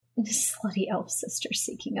Slutty elf sister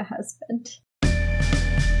seeking a husband.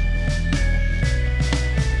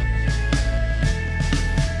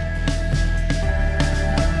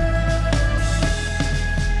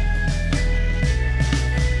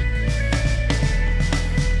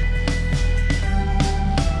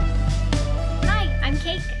 Hi, I'm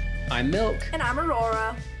Cake. I'm Milk. And I'm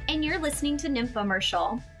Aurora. And you're listening to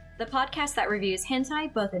Nymphomercial, the podcast that reviews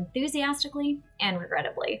hentai both enthusiastically and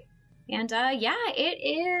regrettably. And it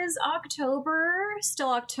is October, still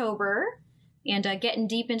October, and getting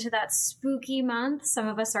deep into that spooky month. Some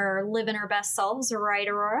of us are living our best selves, right,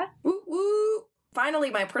 Aurora? Woo woo. Finally,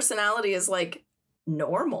 my personality is like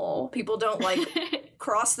normal. People don't like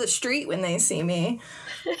cross the street when they see me.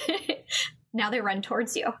 Now they run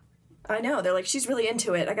towards you. I know. They're like, she's really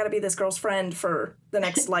into it. I gotta be this girl's friend for the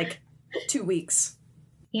next, 2 weeks.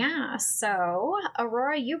 Yeah, so,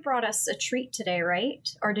 Aurora, you brought us a treat today, right?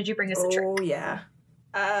 Or did you bring us a trick? Oh, yeah.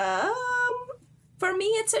 For me,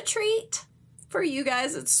 it's a treat. For you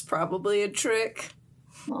guys, it's probably a trick.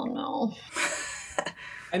 Oh, no.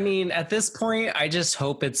 I mean, at this point, I just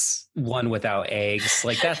hope it's one without eggs.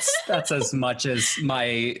 Like, that's as much as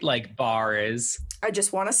my, bar is. I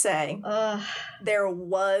just want to say, there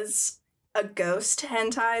was a ghost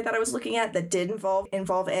hentai that I was looking at that did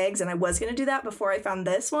involve eggs, and I was going to do that before I found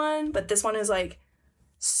this one, but this one is,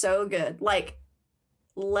 so good.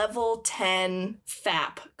 Level 10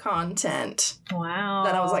 FAP content. Wow.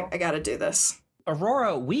 That I was like, I gotta do this.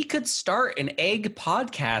 Aurora, we could start an egg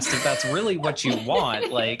podcast if that's really what you want.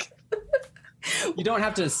 You don't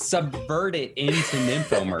have to subvert it into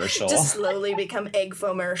Nymphomercial. Just slowly become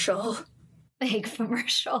Eggfomercial.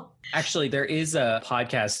 Eggfomercial. Actually, there is a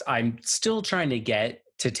podcast I'm still trying to get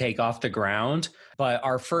to take off the ground, but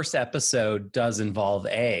our first episode does involve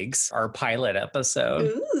eggs, our pilot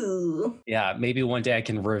episode. Ooh. Yeah, maybe one day I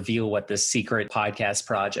can reveal what this secret podcast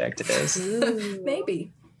project is.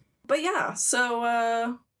 Maybe. But yeah,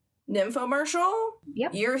 so Nymphomercial,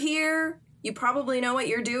 Yep. You're here. You probably know what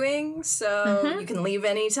you're doing, so you can leave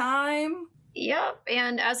anytime. Yep,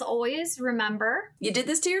 and as always, remember, You did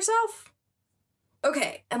this to yourself.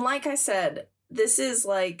 Okay, and like I said, this is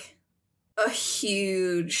a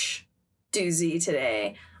huge doozy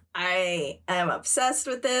today. I am obsessed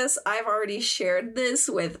with this. I've already shared this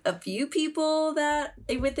with a few people that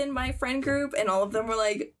within my friend group, and all of them were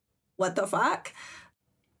like, what the fuck?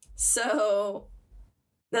 So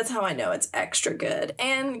that's how I know it's extra good.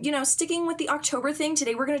 And, sticking with the October thing,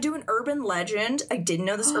 today we're going to do an urban legend. I didn't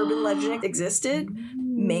know this urban legend existed.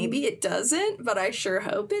 Maybe it doesn't, but I sure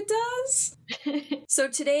hope it does. So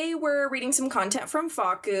today we're reading some content from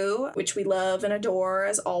Faku, which we love and adore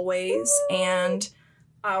as always. And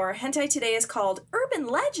our hentai today is called Urban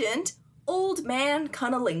Legend, Old Man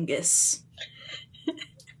Cunnilingus.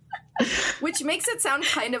 Which makes it sound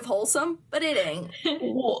kind of wholesome, but it ain't.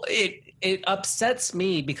 Well, it upsets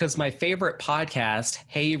me because my favorite podcast,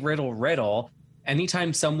 Hey Riddle Riddle,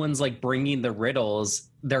 anytime someone's bringing the riddles,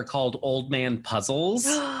 they're called Old Man Puzzles.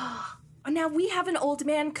 Now we have an Old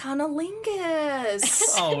Man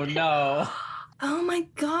Cunnilingus. Oh no. Oh my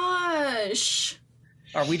gosh.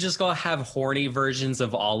 Are we just going to have horny versions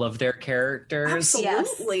of all of their characters?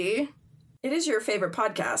 Absolutely. Yes. It is your favorite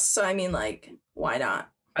podcast, so I mean, why not?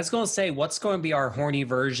 I was going to say, what's going to be our horny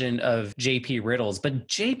version of JP Riddles? But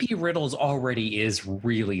JP Riddles already is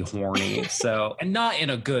really horny, and not in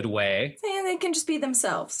a good way. And they can just be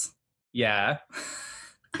themselves. Yeah.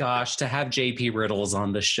 Gosh, to have JP Riddles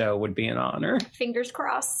on the show would be an honor. Fingers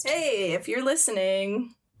crossed. Hey, if you're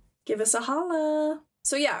listening, give us a holla.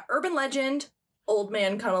 So yeah, Urban Legend, Old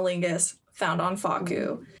Man Cunnilingus, found on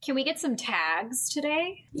Faku. Can we get some tags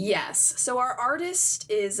today? Yes. So our artist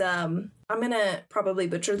is, I'm going to probably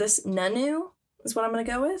butcher this, Nanu is what I'm going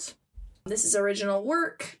to go with. This is original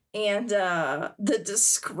work, and the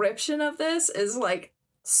description of this is,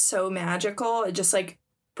 so magical. It just,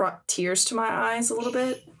 brought tears to my eyes a little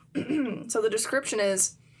bit. So the description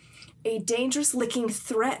is, a dangerous-looking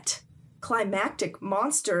threat, climactic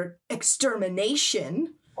monster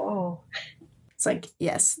extermination. Oh. It's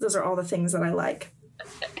yes, those are all the things that I like.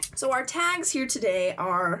 So our tags here today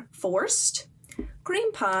are forced,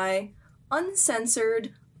 cream pie,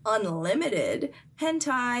 uncensored, unlimited,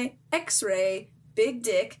 hentai, x-ray, big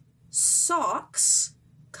dick, socks,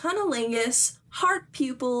 cunnilingus, heart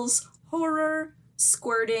pupils, horror,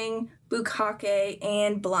 squirting, bukkake,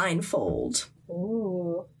 and blindfold.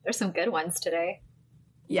 Ooh, there's some good ones today.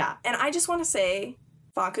 Yeah, and I just want to say,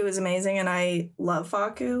 Faku is amazing, and I love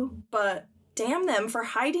Faku, but damn them for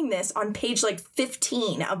hiding this on page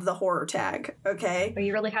 15 of the horror tag, okay? But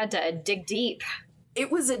you really had to dig deep.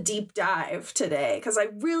 it was a deep dive today because I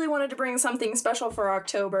really wanted to bring something special for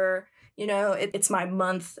October. You know, it's my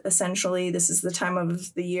month, essentially. This is the time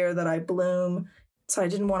of the year that I bloom. So I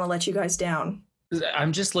didn't want to let you guys down.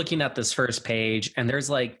 I'm just looking at this first page, and there's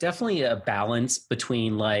like definitely a balance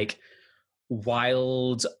between like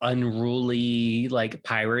wild, unruly, like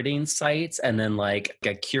pirating sites and then like a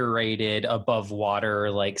curated above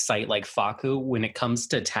water like site like Faku when it comes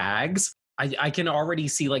to tags. I can already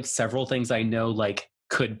see like several things I know like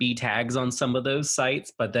could be tags on some of those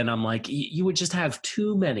sites, but then I'm like, you would just have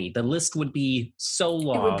too many. The list would be so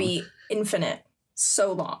long. It would be infinite.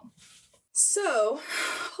 So long. So,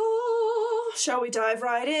 shall we dive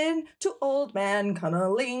right in to Old Man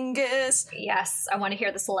Cunnilingus? Yes, I want to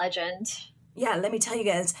hear this legend. Yeah, let me tell you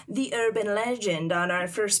guys the urban legend on our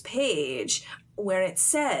first page, where it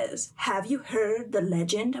says, have you heard the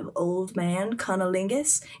legend of Old Man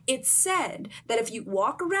Cunnilingus? It's said that if you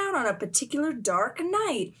walk around on a particular dark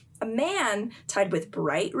night, a man tied with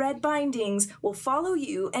bright red bindings will follow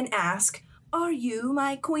you and ask, are you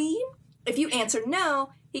my queen? If you answer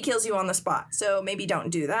no, he kills you on the spot. So maybe don't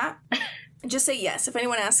do that. Just say yes. If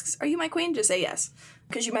anyone asks, are you my queen? Just say yes,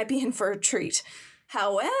 because you might be in for a treat.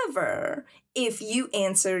 However, if you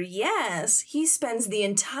answer yes, he spends the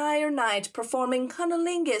entire night performing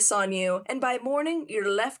cunnilingus on you, and by morning, you're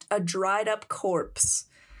left a dried-up corpse.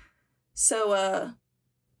 So,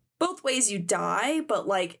 both ways you die, but,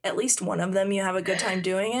 like, at least one of them you have a good time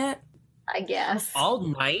doing it. I guess. All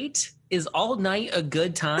night? Is all night a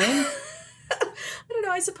good time? I don't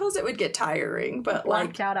know, I suppose it would get tiring, but,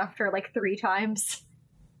 Blacked out after, like, 3 times.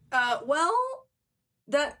 Well,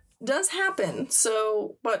 that does happen,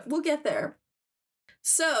 so, but we'll get there.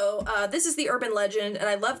 So, this is the urban legend, and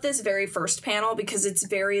I love this very first panel because it's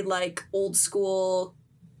very, like, old school,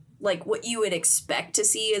 like, what you would expect to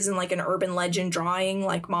see is in, like, an urban legend drawing,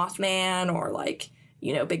 like Mothman or, like,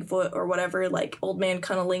 you know, Bigfoot or whatever. Like, Old Man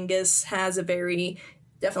Cunnilingus has a very,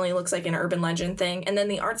 definitely looks like an urban legend thing, and then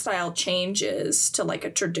the art style changes to, like, a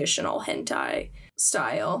traditional hentai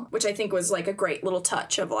style, which I think was like a great little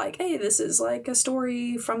touch of like, hey, this is like a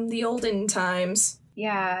story from the olden times.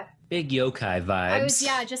 Yeah. Big yokai vibes. I was,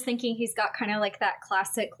 just thinking he's got kind of like that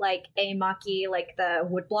classic, like, A-Maki, like the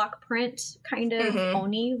woodblock print kind of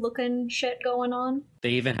Oni looking shit going on.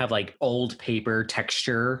 They even have like old paper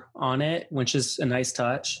texture on it, which is a nice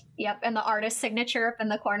touch. Yep, and the artist signature up in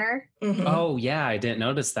the corner. Mm-hmm. Oh, yeah, I didn't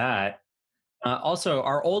notice that. Also,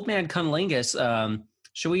 our Old Man Cunnilingus,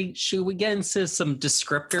 should we get into some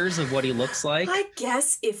descriptors of what he looks like? I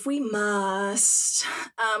guess if we must.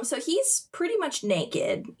 So he's pretty much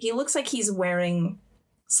naked. He looks like he's wearing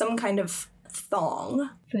some kind of thong.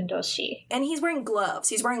 Fundoshi. And he's wearing gloves.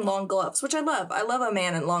 He's wearing long gloves, which I love. I love a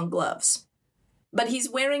man in long gloves. But he's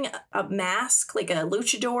wearing a mask, like a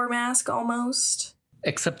luchador mask almost.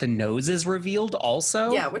 Except the nose is revealed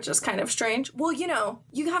also? Yeah, which is kind of strange. Well, you know,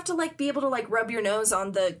 you have to like be able to like rub your nose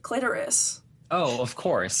on the clitoris. Oh, of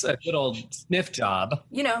course. A good old sniff job.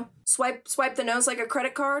 You know, swipe the nose like a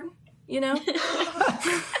credit card, you know?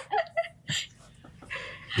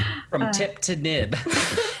 From tip to nib.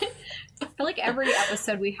 I feel like every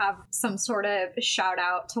episode we have some sort of shout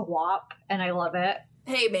out to WAP, and I love it.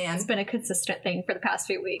 Hey, man. It's been a consistent thing for the past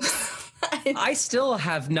few weeks. I still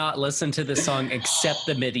have not listened to this song except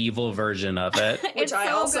the medieval version of it. Which I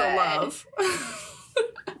so also good. love.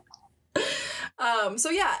 So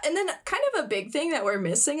yeah, and then kind of a big thing that we're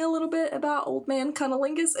missing a little bit about Old Man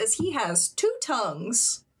Cunnilingus is he has 2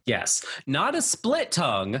 tongues. Yes, not a split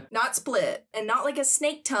tongue. Not split, and not like a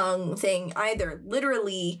snake tongue thing either.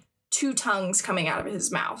 Literally 2 tongues coming out of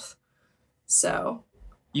his mouth. So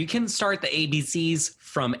You can start the ABCs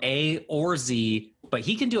from A or Z, but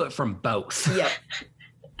he can do it from both. Yep.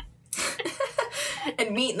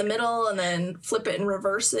 And meet in the middle and then flip it and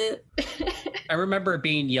reverse it. I remember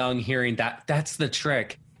being young hearing that's the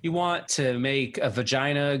trick. You want to make a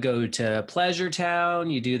vagina go to Pleasure Town,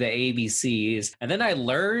 you do the ABCs. And then I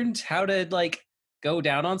learned how to like go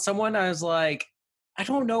down on someone. I was like, I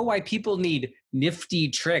don't know why people need nifty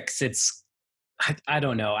tricks. I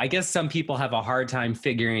don't know. I guess some people have a hard time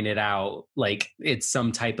figuring it out. Like it's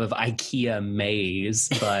some type of IKEA maze,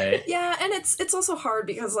 but Yeah, and it's also hard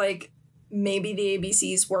because like maybe the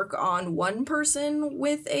ABCs work on one person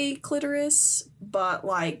with a clitoris, but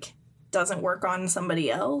like doesn't work on somebody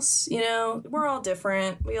else, you know? We're all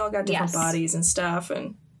different. We all got different bodies and stuff,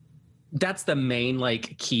 and that's the main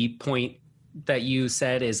like key point that you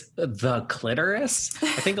said is the clitoris. I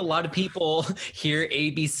think a lot of people hear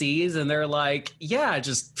ABCs and they're like, yeah,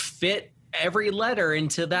 just fit every letter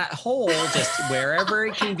into that hole, just wherever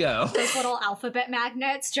it can go. Those little alphabet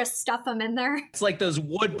magnets, just stuff them in there. It's like those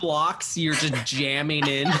wood blocks you're just jamming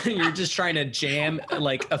in. You're just trying to jam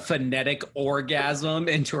like a phonetic orgasm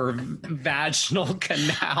into her vaginal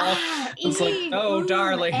canal. It's like, oh,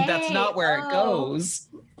 darling, that's not where it goes.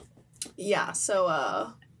 Yeah,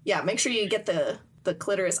 so, make sure you get the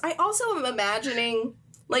clitoris. I also am imagining,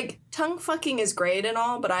 like, tongue fucking is great and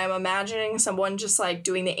all, but I am imagining someone just, like,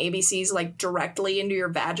 doing the ABCs, like, directly into your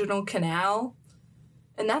vaginal canal.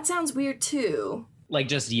 And that sounds weird, too. Like,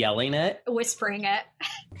 just yelling it? Whispering it.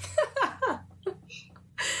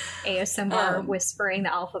 ASMR whispering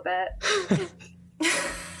the alphabet.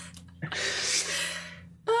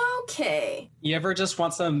 Okay. You ever just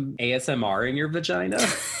want some ASMR in your vagina?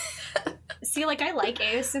 See, like, I like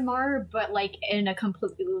ASMR, but, like, in a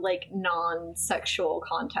completely, like, non-sexual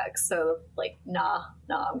context. So, like, nah,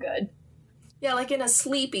 I'm good. Yeah, like in a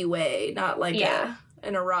sleepy way, not like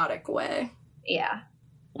an erotic way. Yeah.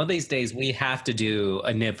 One of these days, we have to do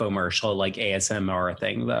a infomercial, like, ASMR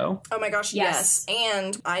thing, though. Oh my gosh, yes.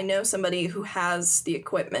 And I know somebody who has the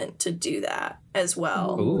equipment to do that as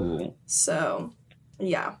well. Ooh. So,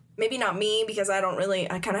 yeah. Maybe not me, because I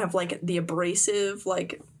kind of have, like, the abrasive,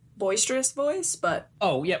 like, boisterous voice, but...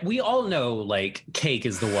 Oh, yeah, we all know, like, Cake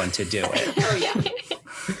is the one to do it. Oh,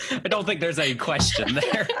 yeah. I don't think there's any question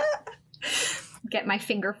there. Get my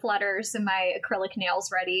finger flutters and my acrylic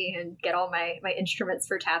nails ready and get all my instruments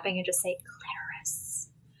for tapping and just say, clitoris.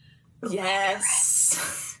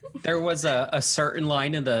 Yes. There was a certain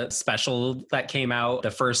line in the special that came out,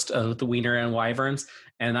 the first of the Wiener and Wyverns,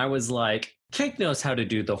 and I was like, Cake knows how to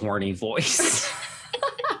do the horny voice.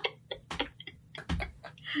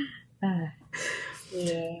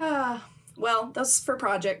 Well, that's for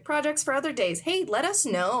projects for other days. Hey, let us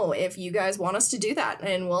know if you guys want us to do that,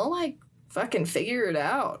 and we'll, like, fucking figure it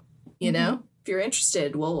out. You know? If you're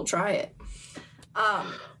interested, we'll try it.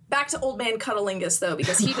 Back to Old Man Cuddlingus, though,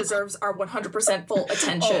 because he deserves our 100% full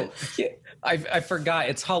attention. Oh, yeah. I forgot.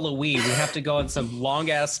 It's Halloween. We have to go on some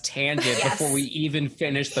long-ass tangent before we even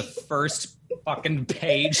finish the first fucking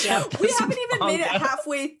page. We haven't even made it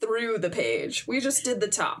halfway through the page. We just did the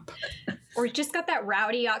top. Or just got that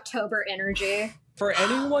rowdy October energy. For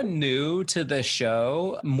anyone new to the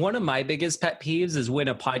show, one of my biggest pet peeves is when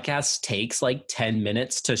a podcast takes like 10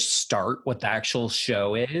 minutes to start what the actual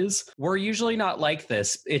show is. We're usually not like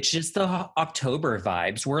this. It's just the October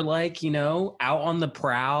vibes. We're like, you know, out on the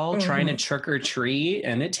prowl, trying to trick or treat,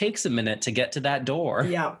 and it takes a minute to get to that door.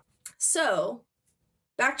 Yeah. So,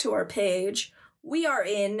 back to our page. We are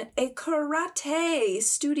in a karate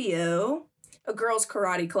studio. A girls'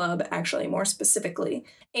 karate club, actually, more specifically.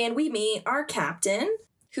 And we meet our captain,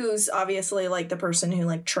 who's obviously, like, the person who,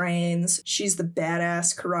 like, trains. She's the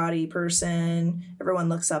badass karate person. Everyone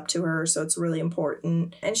looks up to her, so it's really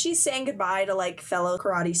important. And she's saying goodbye to, like, fellow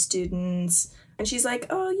karate students. And she's like,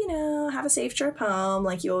 oh, you know, have a safe trip home,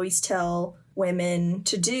 like you always tell women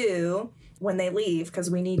to do when they leave,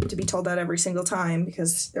 because we need to be told that every single time,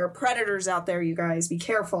 because there are predators out there, you guys. Be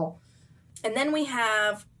careful. And then we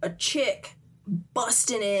have a chick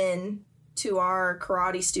busting in to our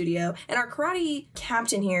karate studio, and our karate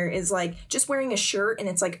captain here is like just wearing a shirt and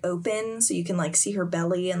it's like open so you can like see her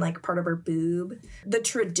belly and like part of her boob, the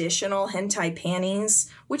traditional hentai panties,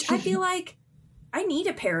 which I feel like I need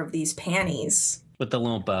a pair of these panties with the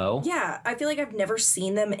little bow. Yeah, I feel like I've never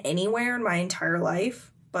seen them anywhere in my entire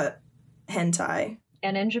life but hentai.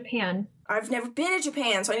 And in Japan. I've never been to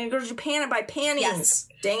Japan, so I need to go to Japan and buy panties. Yes.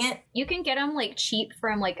 Dang it. You can get them, like, cheap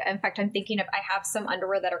from, like, in fact, I'm thinking of, I have some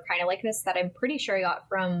underwear that are kind of like this that I'm pretty sure I got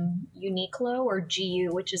from Uniqlo or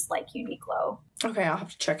GU, which is like Uniqlo. Okay, I'll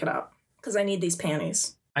have to check it out, because I need these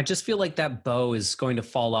panties. I just feel like that bow is going to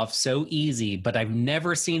fall off so easy, but I've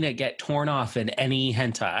never seen it get torn off in any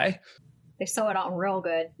hentai. They sew it on real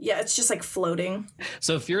good. Yeah, it's just, like, floating.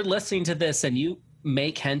 So if you're listening to this and you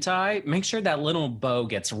make hentai, make sure that little bow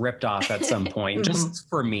gets ripped off at some point, just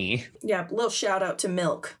for me. Yeah, little shout out to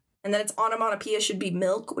Milk. And then its onomatopoeia should be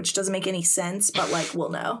milk, which doesn't make any sense, but like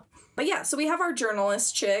we'll know. But yeah, so we have our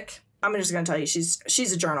journalist chick. I'm just gonna tell you,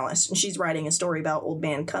 she's a journalist, and she's writing a story about Old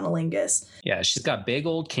Man Cunnilingus. Yeah, she's got big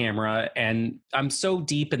old camera, and I'm so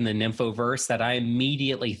deep in the nymphoverse that I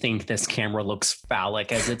immediately think this camera looks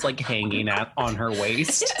phallic as it's like hanging on her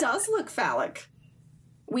waist. It does look phallic.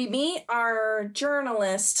 We meet our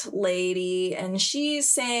journalist lady, and she's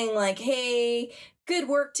saying, like, hey, good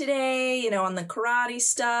work today, you know, on the karate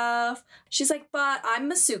stuff. She's like, but I'm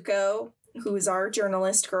Masuko, who is our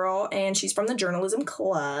journalist girl, and she's from the journalism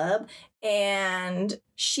club, and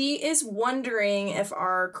she is wondering if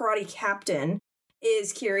our karate captain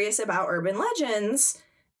is curious about urban legends,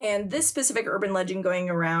 And this specific urban legend going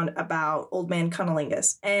around about Old Man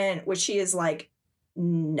Cunnilingus, and which she is like,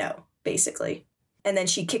 no, basically. And then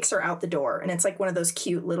she kicks her out the door, and it's like one of those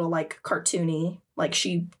cute little like cartoony, like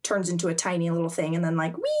she turns into a tiny little thing and then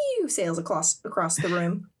like wee sails across the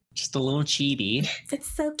room. Just a little chibi. It's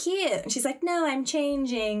so cute. And she's like, no, I'm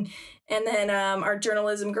changing. And then our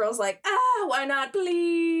journalism girl's like, why not,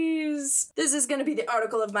 please? This is going to be the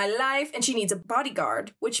article of my life. And she needs a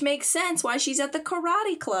bodyguard, which makes sense why she's at the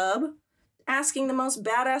karate club asking the most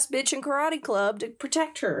badass bitch in karate club to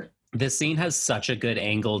protect her. This scene has such a good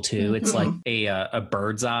angle, too. It's like a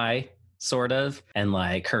bird's eye, sort of. And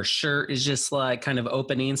like her shirt is just like kind of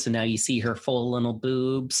opening. So now you see her full little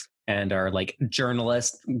boobs. And our like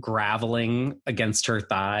journalist graveling against her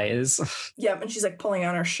thighs. Yep, and she's like pulling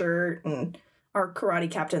on her shirt, and our karate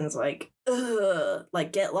captain's like, ugh,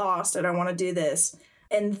 like get lost, I don't want to do this.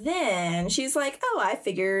 And then she's like, I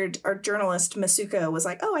figured, our journalist Masuko was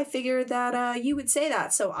like, I figured that you would say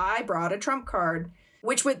that, so I brought a trump card.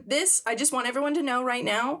 Which with this, I just want everyone to know right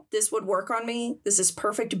now, this would work on me. This is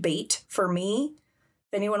perfect bait for me.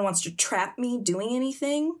 If anyone wants to trap me doing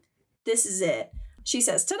anything, this is it. She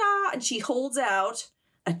says, ta-da, and she holds out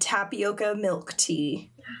a tapioca milk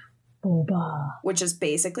tea. Boba. Which is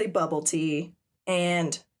basically bubble tea.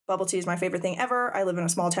 And bubble tea is my favorite thing ever. I live in a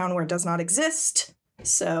small town where it does not exist.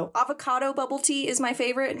 So avocado bubble tea is my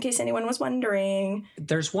favorite, in case anyone was wondering.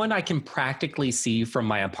 There's one I can practically see from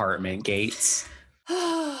my apartment gates.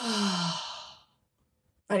 I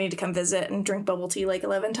need to come visit and drink bubble tea like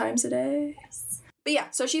 11 times a day. Yes. But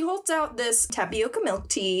yeah, so she holds out this tapioca milk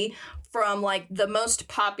tea from like the most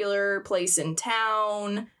popular place in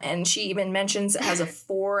town. And she even mentions it has a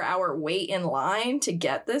 4-hour wait in line to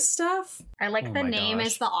get this stuff. I like the name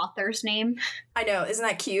is the author's name. I know. Isn't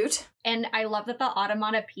that cute? And I love that the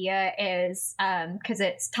onomatopoeia is, because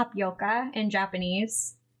it's tapioca in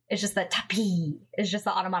Japanese. It's just the tapi. It's just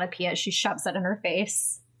the onomatopoeia. She shoves it in her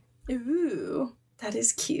face. Ooh, that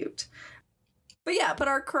is cute. But yeah, but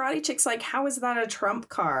our karate chick's like, how is that a trump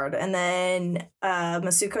card? And then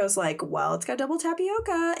Masuko's like, well, it's got double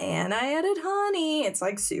tapioca and I added honey. It's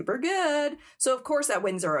like super good. So of course that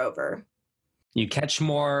wins her over. You catch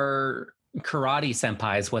more karate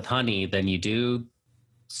senpais with honey than you do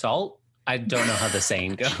salt. I don't know how the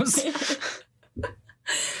saying goes.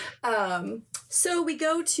 So we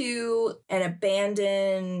go to an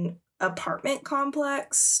abandoned apartment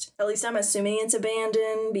complex. At least I'm assuming it's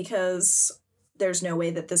abandoned because there's no way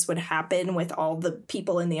that this would happen with all the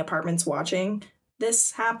people in the apartments watching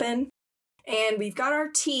this happen. And we've got our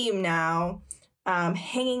team now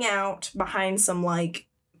hanging out behind some like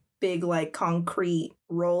big like concrete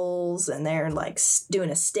rolls, and they're like doing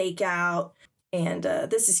a stakeout. And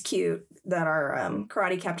this is cute that our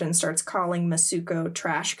karate captain starts calling Masuko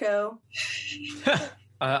Trashco.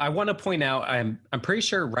 I want to point out, I'm pretty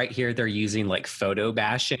sure right here they're using like photo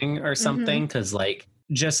bashing or something, because like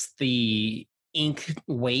just the ink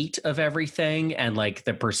weight of everything and like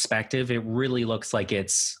the perspective, it really looks like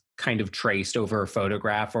it's kind of traced over a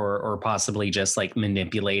photograph or possibly just like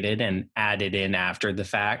manipulated and added in after the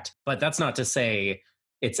fact. But that's not to say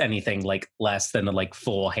it's anything like less than a like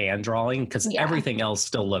full hand drawing, because everything else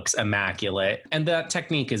still looks immaculate. And that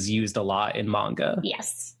technique is used a lot in manga.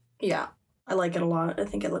 Yes. Yeah, I like it a lot. I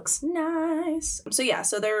think it looks nice. So yeah,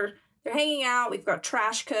 so they're hanging out. We've got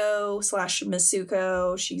Trashco /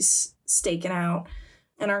 Masuko. She's staking out.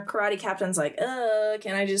 And our karate captain's like,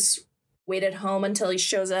 can I just wait at home until he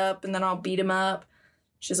shows up and then I'll beat him up?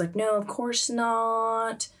 She's like, no, of course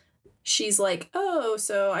not. She's like, oh,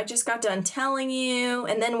 so I just got done telling you.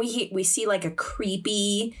 And then we see like a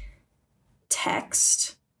creepy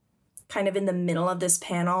text kind of in the middle of this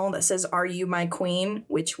panel that says, are you my queen?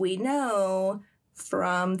 Which we know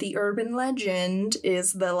from the urban legend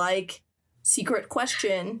is the like secret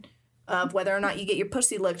question of whether or not you get your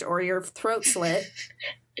pussy licked or your throat slit.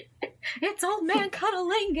 It's Old Man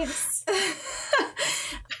Cunnilingus.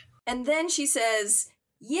 And then she says,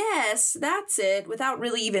 yes, that's it, without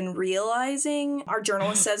really even realizing. Our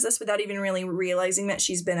journalist says this without even really realizing that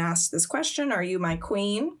she's been asked this question. Are you my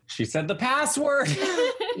queen? She said the password.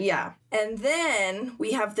 Yeah. And then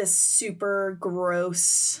we have this super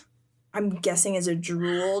gross, I'm guessing is a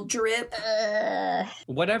drool drip.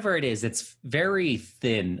 Whatever it is, it's very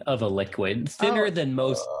thin of a liquid. Thinner than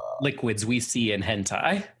most liquids we see in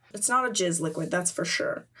hentai. It's not a jizz liquid, that's for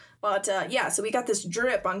sure. But yeah, so we got this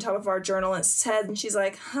drip on top of our journalist's head, and she's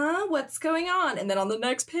like, huh, what's going on? And then on the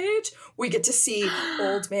next page, we get to see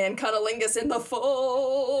Old Man Cunnilingus in the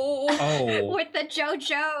full. Oh. With the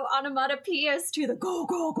JoJo onomatopoeias to the go,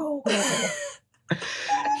 go, go, go.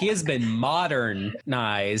 He has been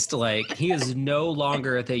modernized. Like, he is no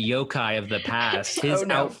longer the yokai of the past. His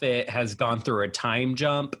outfit has gone through a time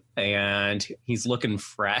jump and he's looking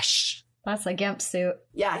fresh. That's a gimp suit.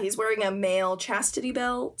 Yeah, he's wearing a male chastity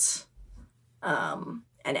belt.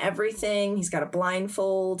 And everything. He's got a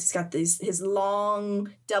blindfold. He's got his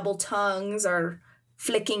long double tongues are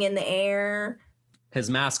flicking in the air. His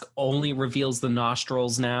mask only reveals the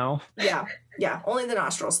nostrils now. Yeah, only the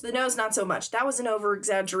nostrils. The nose, not so much. That was an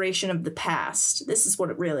over-exaggeration of the past. This is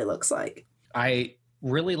what it really looks like. I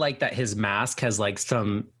really like that his mask has like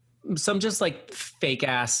some just like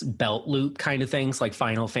fake-ass belt loop kind of things, like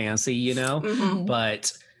Final Fantasy, you know? Mm-hmm.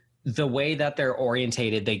 But the way that they're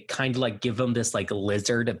orientated, they kind of like give them this like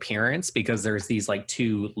lizard appearance because there's these like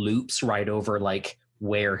two loops right over like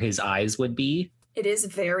where his eyes would be. It is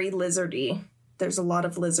very lizardy. There's a lot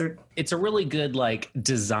of lizard. It's a really good like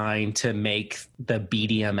design to make the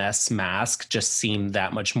BDMS mask just seem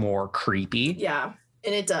that much more creepy. Yeah,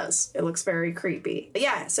 and it does. It looks very creepy. But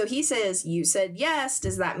yeah, so he says, you said yes.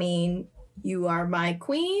 Does that mean you are my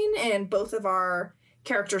queen? And both of our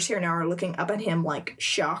characters here now are looking up at him like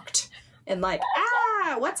shocked and like,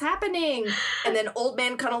 what's happening? And then old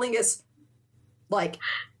man Cunnilingus like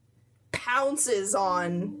pounces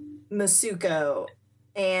on Masuko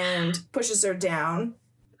and pushes her down.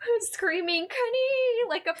 Screaming Cunny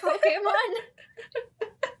like a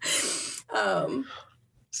Pokemon.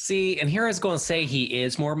 See, and here I was going to say he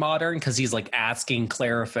is more modern because he's like asking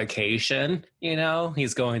clarification, you know?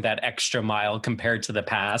 He's going that extra mile compared to the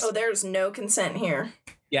past. Oh, there's no consent here.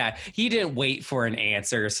 Yeah, he didn't wait for an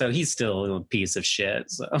answer, so he's still a piece of shit,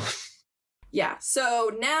 so. Yeah,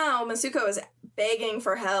 so now Masuko is begging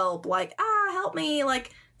for help, like, help me,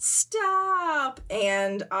 like, stop.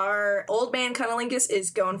 And our old man Cunnilingus is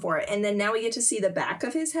going for it. And then now we get to see the back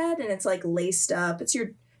of his head, and it's like laced up. It's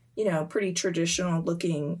your, pretty traditional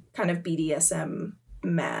looking kind of BDSM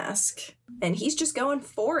mask. And he's just going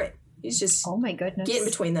for it. He's just oh my goodness, getting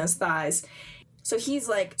between those thighs. So he's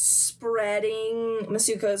like spreading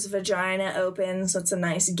Masuko's vagina open, so it's a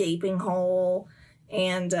nice gaping hole.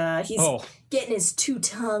 And he's getting his two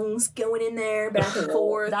tongues going in there back and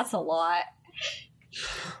forth. That's a lot.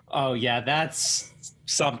 Oh yeah, that's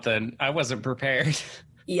something. I wasn't prepared.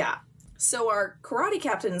 Yeah. So our karate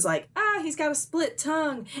captain's like, he's got a split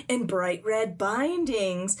tongue and bright red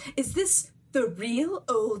bindings. Is this the real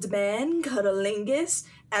old man Cunnilingus?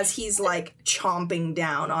 As he's like chomping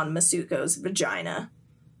down on Masuko's vagina,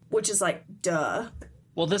 which is like, duh.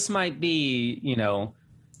 Well, this might be,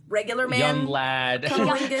 regular man, young lad,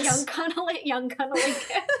 Cunnilingus. young Cunnilingus.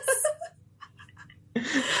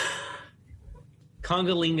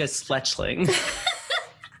 Congolingus Fletchling.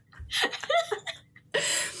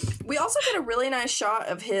 We also get a really nice shot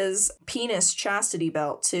of his penis chastity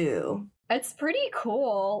belt too. It's pretty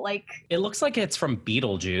cool. Like, it looks like it's from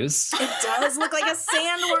Beetlejuice. It does look like a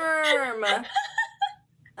sandworm.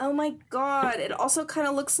 Oh my god. It also kind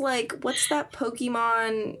of looks like, what's that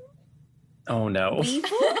Pokemon? Oh no. Weevil?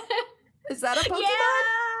 Is that a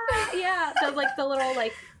Pokemon? Yeah. The little,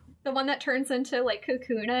 like, the one that turns into, like,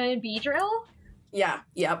 Kakuna and Beedrill. Yeah.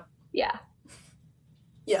 Yep. Yeah.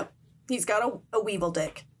 Yep. He's got a Weevil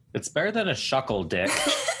dick. It's better than a Shuckle dick.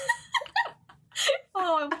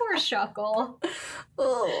 Oh, poor Shuckle.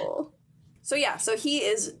 Oh. So he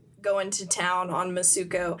is going to town on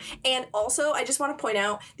Masuko. And also, I just want to point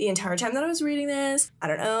out, the entire time that I was reading this, I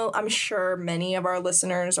don't know, I'm sure many of our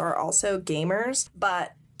listeners are also gamers,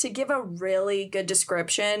 but to give a really good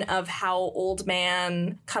description of how old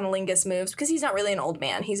man Cunnilingus moves, because he's not really an old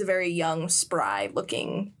man, he's a very young,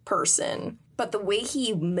 spry-looking person. But the way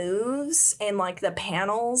he moves and, like, the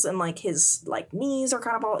panels and, like, his, like, knees are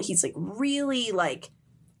kind of all... He's, like, really, like,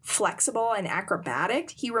 flexible and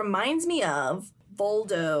acrobatic. He reminds me of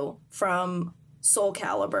Voldo from Soul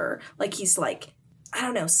Calibur. Like, he's, like, I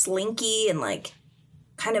don't know, slinky and, like,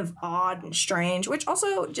 kind of odd and strange. Which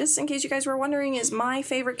also, just in case you guys were wondering, is my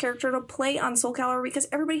favorite character to play on Soul Calibur because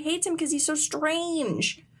everybody hates him because he's so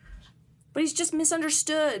strange. But he's just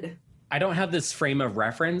misunderstood. I don't have this frame of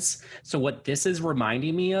reference. So what this is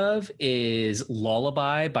reminding me of is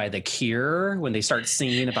Lullaby by The Cure when they start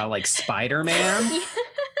singing about like Spider-Man.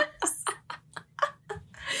 Yes.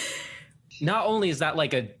 Not only is that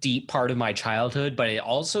like a deep part of my childhood, but it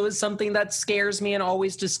also is something that scares me and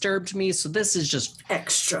always disturbed me. So this is just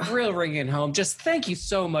extra real ringing home. Just thank you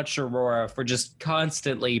so much, Aurora, for just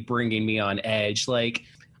constantly bringing me on edge. Like,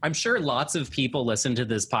 I'm sure lots of people listen to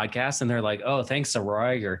this podcast and they're like, oh, thanks,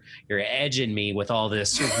 Aurora. You're edging me with all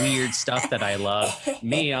this weird stuff that I love.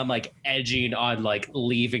 Me, I'm like edging on like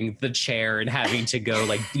leaving the chair and having to go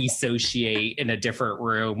like dissociate in a different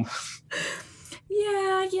room.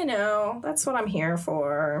 Yeah, you know, that's what I'm here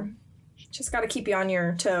for. Just gotta keep you on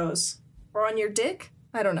your toes. Or on your dick?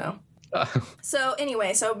 I don't know. So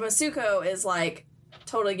anyway, so Masuko is like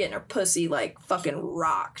totally getting her pussy like fucking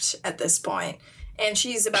rocked at this point. And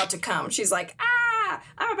she's about to come. She's like,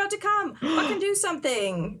 I'm about to come. Fucking do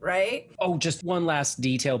something, right? Oh, just one last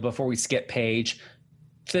detail before we skip page.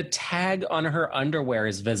 The tag on her underwear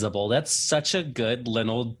is visible. That's such a good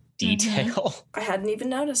little detail. I hadn't even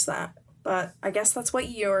noticed that. But I guess that's what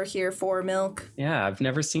you're here for, Milk. Yeah, I've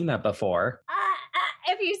never seen that before.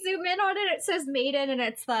 If you zoom in on it, it says Maiden, and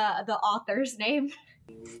it's the author's name.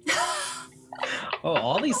 Oh,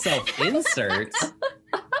 all these self-inserts.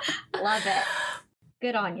 Love it.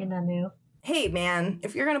 Good on you, Nanu. Hey, man,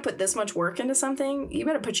 if you're going to put this much work into something, you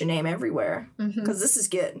better put your name everywhere. Because this is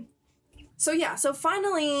good. So, yeah. So,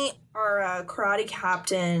 finally, our karate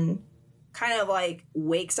captain kind of, like,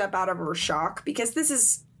 wakes up out of her shock. Because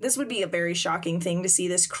this would be a very shocking thing to see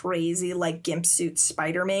this crazy, like, gimp suit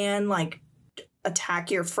Spider-Man, like, attack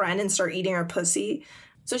your friend and start eating her pussy.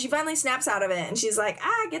 So she finally snaps out of it, and she's like,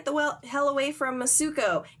 get the hell away from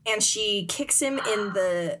Masuko. And she kicks him in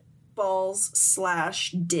the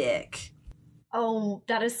balls/dick. Oh,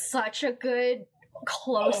 that is such a good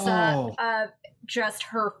close-up of just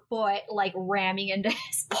her foot, like, ramming into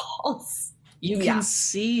his balls. You can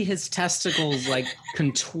see his testicles, like,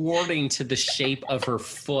 contorting to the shape of her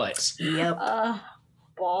foot. Yep.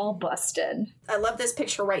 Ball busted. I love this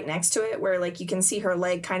picture right next to it where, like, you can see her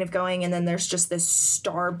leg kind of going, and then there's just this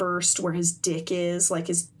starburst where his dick is. Like,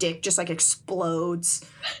 his dick just, like, explodes.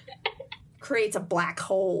 Creates a black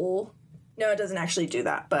hole. No, it doesn't actually do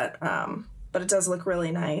that, but it does look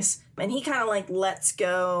really nice. And he kind of, like, lets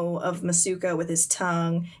go of Masuko with his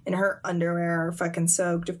tongue, and her underwear are fucking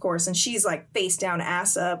soaked, of course. And she's, like, face down,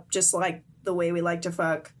 ass up, just like the way we like to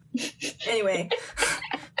fuck. Anyway,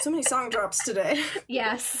 so many song drops today.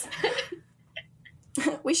 Yes.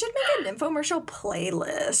 We should make an infomercial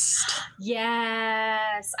playlist.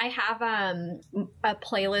 Yes. I have a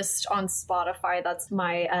playlist on Spotify. That's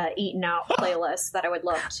my Eaten Out playlist that I would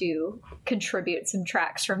love to contribute some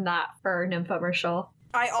tracks from that for an infomercial.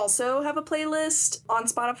 I also have a playlist on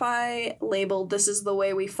Spotify labeled This Is the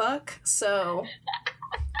Way We Fuck, so...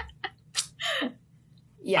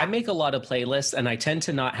 Yeah. I make a lot of playlists, and I tend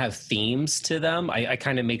to not have themes to them. I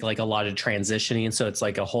kind of make like a lot of transitioning, so it's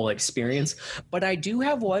like a whole experience. But I do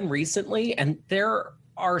have one recently, and there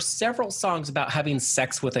are several songs about having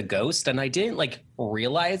sex with a ghost, and I didn't like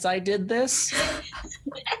realize I did this.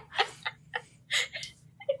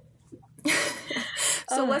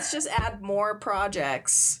 So let's just add more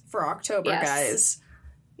projects for October, guys.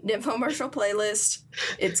 Infomercial playlist,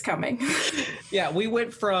 it's coming. Yeah, we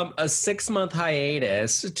went from a 6-month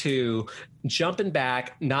hiatus to jumping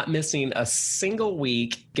back, not missing a single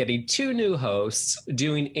week, getting 2 new hosts,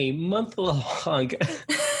 doing a month-long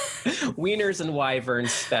Wieners and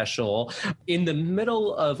Wyverns special in the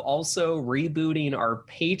middle of also rebooting our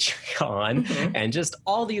Patreon and just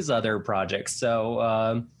all these other projects.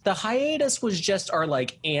 So the hiatus was just our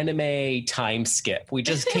like anime time skip. We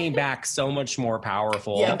just came back so much more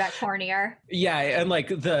powerful. Yeah, back cornier. Yeah, and like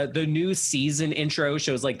the new season intro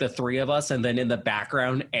shows like the 3 of us, and then in the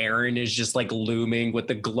background Aaron is just like looming with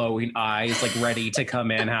the glowing eyes, like ready to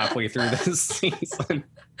come in halfway through this season.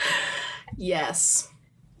 Yes.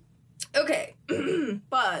 Okay,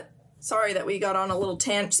 but sorry that we got on a little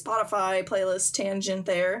Spotify playlist tangent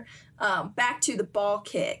there. Back to the ball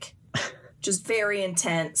kick. Just very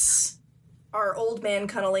intense. Our old man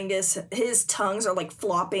Cunnilingus, his tongues are like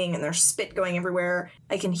flopping and there's spit going everywhere.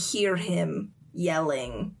 I can hear him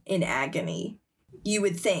yelling in agony, you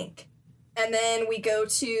would think. And then we go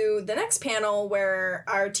to the next panel where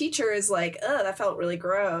our teacher is like, that felt really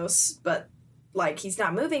gross, but like, he's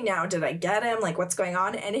not moving now. Did I get him? Like, what's going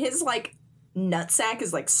on? And his, like, nutsack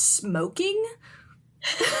is, like, smoking.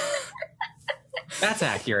 That's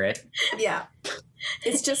accurate. Yeah.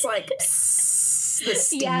 It's just, like, the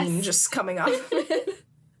steam just coming off of it.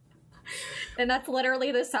 And that's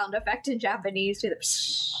literally the sound effect in Japanese, too.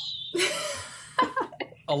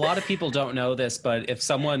 A lot of people don't know this, but if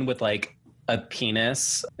someone with, like, a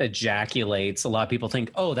penis ejaculates, a lot of people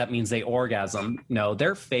think, oh, that means they orgasm. No,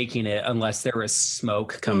 they're faking it unless there is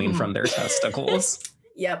smoke coming from their testicles.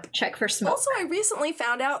 Yep. Check for smoke. Also, I recently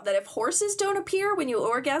found out that if horses don't appear when you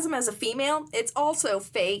orgasm as a female, it's also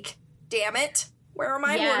fake. Damn it. Where are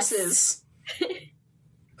my horses?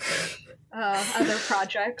 Other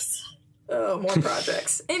projects. Oh, more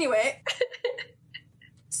projects. Anyway.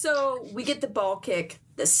 So we get the ball kick.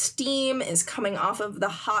 The steam is coming off of the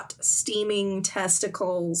hot, steaming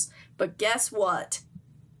testicles. But guess what?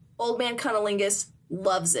 Old man Cunnilingus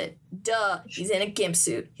loves it. Duh, he's in a gimp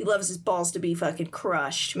suit. He loves his balls to be fucking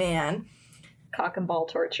crushed, man. Cock and ball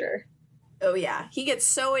torture. Oh yeah, he gets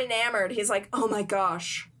so enamored. He's like, oh my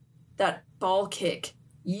gosh, that ball kick.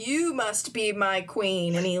 You must be my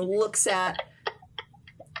queen. And he looks at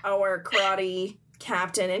our karate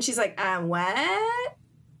captain and she's like, what?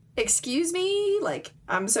 Excuse me? Like,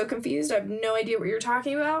 I'm so confused. I have no idea what you're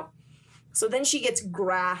talking about. So then she gets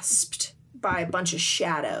grasped by a bunch of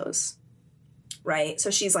shadows, right? So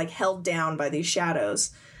she's like held down by these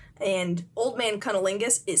shadows. And Old Man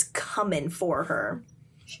Cunnilingus is coming for her.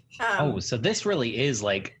 So this really is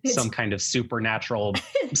like some kind of supernatural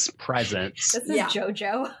presence. This is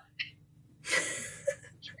JoJo.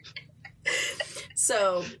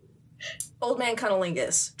 So, Old Man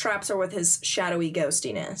Cunnilingus traps her with his shadowy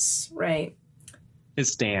ghostiness, right?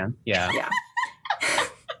 His Stan, yeah. Yeah.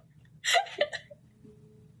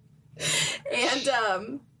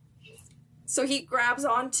 And, so he grabs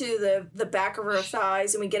onto the back of her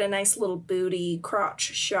thighs and we get a nice little booty crotch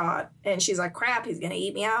shot. And she's like, crap, he's gonna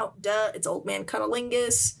eat me out. Duh, it's Old Man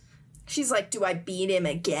Cunnilingus. She's like, do I beat him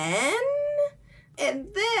again? And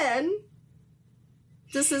then,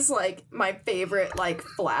 this is like my favorite like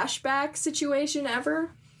flashback situation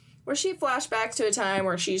ever. Where she flashbacks to a time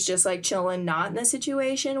where she's just like chilling, not in a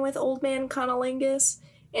situation with Old Man Cunnilingus.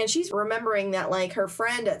 And she's remembering that like her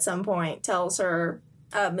friend at some point tells her,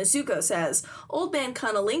 Mizuko says, Old Man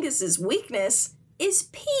Cunnilingus' weakness is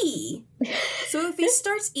pee. So if he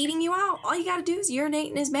starts eating you out, all you gotta do is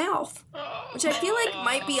urinate in his mouth. Which I feel like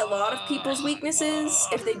might be a lot of people's weaknesses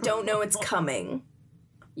if they don't know it's coming.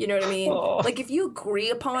 You know what I mean? Like, if you agree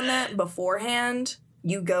upon that beforehand,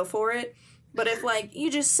 you go for it. But if, like,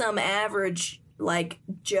 you just some average, like,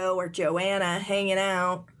 Joe or Joanna hanging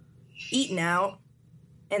out, eating out,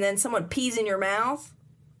 and then someone pees in your mouth,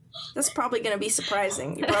 that's probably going to be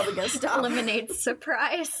surprising. You're probably going to stop. Eliminate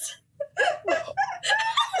surprise.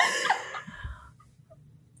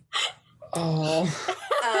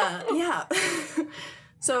 Yeah.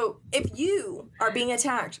 So, if you are being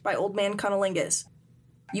attacked by Old Man Cunnilingus,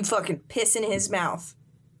 you fucking piss in his mouth.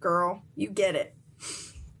 Girl, you get it.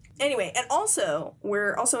 Anyway, and also,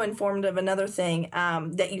 we're also informed of another thing,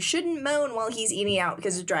 that you shouldn't moan while he's eating out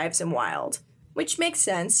because it drives him wild. Which makes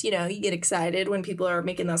sense, you know, you get excited when people are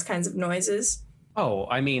making those kinds of noises. Oh,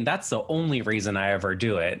 I mean, that's the only reason I ever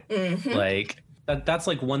do it. Mm-hmm. Like, that's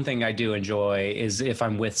like one thing I do enjoy is if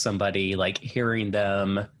I'm with somebody, like hearing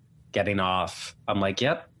them getting off. I'm like,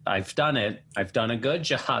 yep, I've done it. I've done a good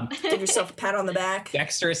job. Give yourself a pat on the back.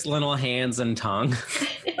 Dexterous little hands and tongue.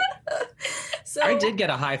 So I did get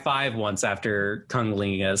a high five once after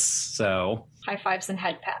Cunnilingus, so... High fives and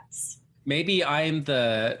head pats. Maybe I'm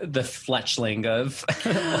the fletchling of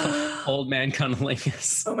Old Man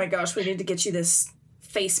Cunnilingus. Oh my gosh, we need to get you this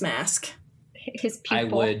face mask. His people. I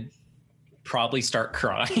would probably start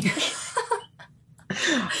crying.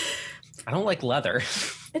 I don't like leather.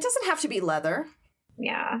 It doesn't have to be leather.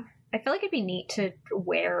 Yeah. I feel like it'd be neat to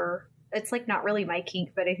wear... It's like not really my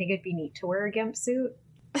kink, but I think it'd be neat to wear a gimp suit.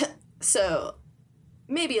 So,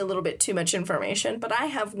 maybe a little bit too much information, but I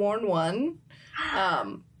have worn one.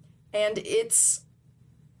 And it's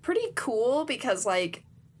pretty cool because, like,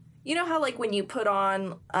 you know how, like, when you put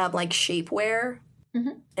on, like, shapewear,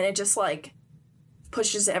 and it just, like,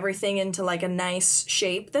 pushes everything into, like, a nice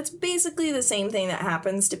shape? That's basically the same thing that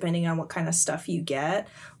happens depending on what kind of stuff you get.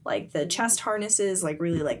 Like, the chest harnesses, like,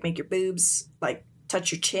 really, like, make your boobs, like,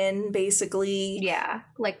 touch your chin, basically. Yeah,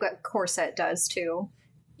 like what corset does, too.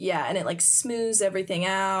 Yeah, and it, like, smooths everything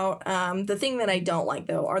out. The thing that I don't like,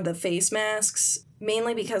 though, are the face masks.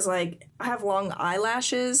 Mainly because, like, I have long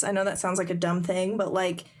eyelashes. I know that sounds like a dumb thing, but,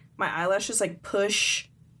 like, my eyelashes, like, push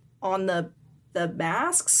on the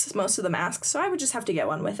masks, most of the masks. So I would just have to get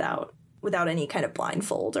one without any kind of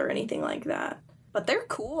blindfold or anything like that. But they're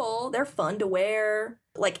cool. They're fun to wear.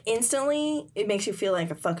 Like, instantly, it makes you feel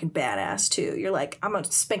like a fucking badass, too. You're like, I'm gonna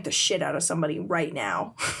spank the shit out of somebody right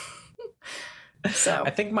now. So I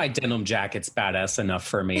think my denim jacket's badass enough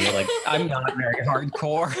for me. Like, I'm not very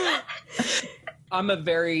hardcore. I'm a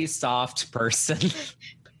very soft person.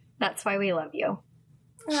 That's why we love you.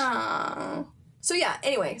 Aww. So yeah,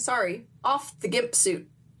 anyway, sorry. Off the gimp suit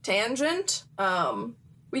tangent.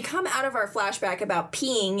 We come out of our flashback about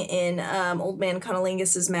peeing in Old Man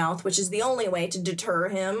Cunnilingus' mouth, which is the only way to deter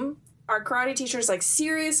him. Our karate teacher's like,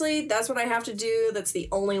 seriously? That's what I have to do? That's the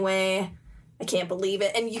only way? I can't believe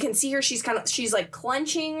it. And you can see her, she's like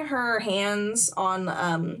clenching her hands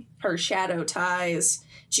on her shadow ties.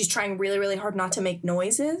 She's trying really, really hard not to make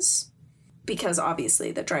noises. because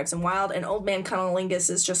obviously that drives him wild. And Old Man Cunnilingus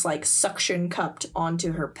is just like suction cupped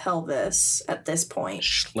onto her pelvis at this point.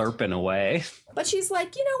 Slurping away. But she's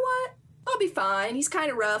like, you know what? I'll be fine. He's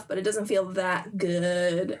kind of rough, but it doesn't feel that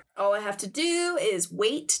good. All I have to do is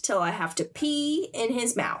wait till I have to pee in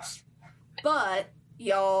his mouth. But,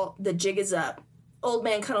 y'all, the jig is up. Old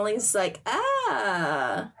Man Cunnilingus is like,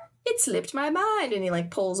 it slipped my mind. And he,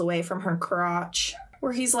 like, pulls away from her crotch.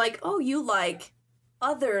 Where he's like, oh, you like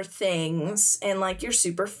other things. And, like, you're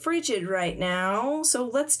super frigid right now. So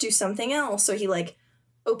let's do something else. So he, like,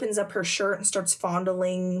 opens up her shirt and starts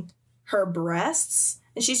fondling her breasts.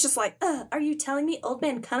 And she's just like, are you telling me Old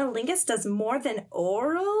Man Cunnilingus does more than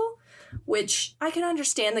oral? Which, I can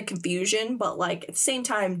understand the confusion, but, like, at the same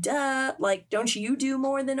time, duh. Like, don't you do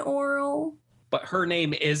more than oral? But her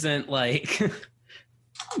name isn't, like,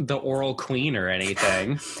 the Oral Queen or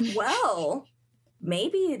anything. Well,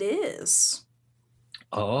 maybe it is.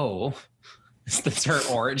 Oh. Is this her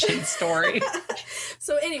origin story?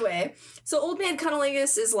 So anyway, Old Man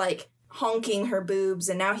Cunnilingus is, like, honking her boobs,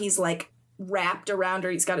 and now he's, like, wrapped around her.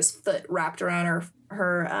 He's got his foot wrapped around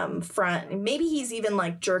her front. And maybe he's even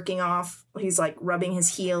like jerking off. He's like rubbing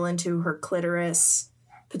his heel into her clitoris,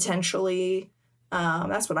 potentially.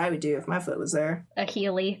 That's what I would do if my foot was there. A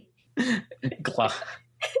Healy.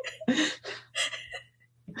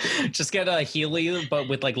 Just get a Healy, but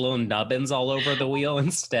with like little nubbins all over the wheel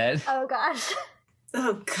instead. Oh gosh.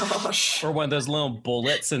 Oh gosh. Or one of those little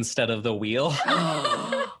bullets instead of the wheel.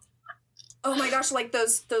 Oh my gosh, like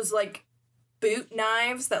those like boot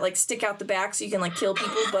knives that like stick out the back so you can like kill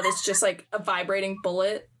people, but it's just like a vibrating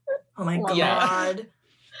bullet. Oh my god. Yeah.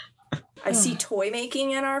 I see toy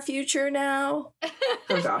making in our future now.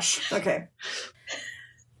 Oh gosh. Okay.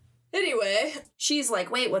 Anyway, she's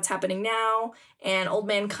like, wait, what's happening now? And Old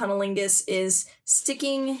Man Cunnilingus is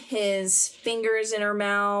sticking his fingers in her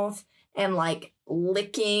mouth and like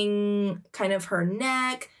licking kind of her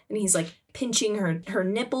neck, and he's like pinching her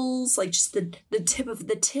nipples, like just the tip of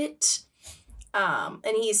the tit.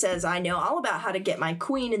 And he says, I know all about how to get my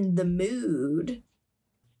queen in the mood.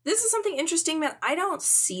 This is something interesting that I don't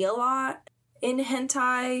see a lot in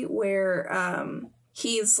hentai, where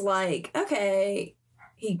he's like, okay,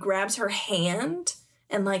 he grabs her hand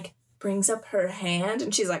and like brings up her hand,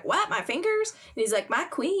 and she's like, what, my fingers? And he's like, my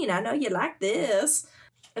queen, I know you like this.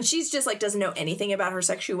 And she's just like doesn't know anything about her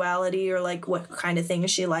sexuality or like what kind of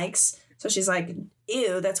things she likes. So she's like,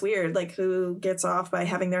 ew, that's weird. Like, who gets off by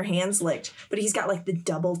having their hands licked? But he's got, like, the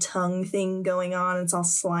double tongue thing going on. It's all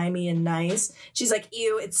slimy and nice. She's like,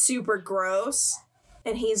 ew, it's super gross.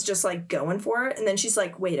 And he's just, like, going for it. And then she's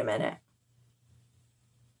like, wait a minute.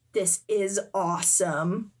 This is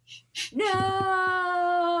awesome. No!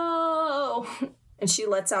 And she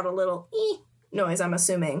lets out a little noise, I'm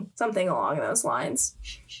assuming. Something along those lines.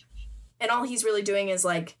 And all he's really doing is,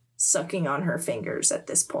 like, sucking on her fingers at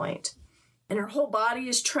this point. And her whole body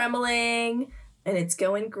is trembling, and it's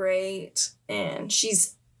going great. And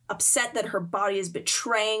she's upset that her body is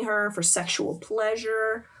betraying her for sexual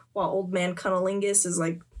pleasure, while Old Man Cunnilingus is,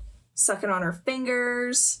 like, sucking on her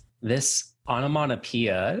fingers. This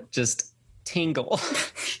onomatopoeia just tingle.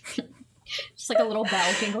 Just like a little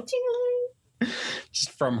bell tingle. Tingling.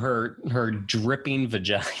 Just from her dripping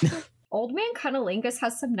vagina. Old Man Cunnilingus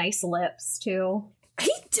has some nice lips, too.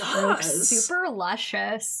 He Like, does. super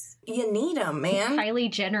luscious. You need him, man.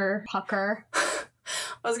 Kylie Jenner pucker.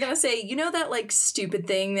 I was gonna say, you know that, like, stupid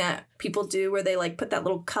thing that people do where they, like, put that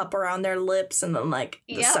little cup around their lips and then, like,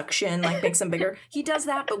 the Yep. suction, like, makes them bigger? He does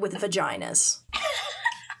that, but with vaginas.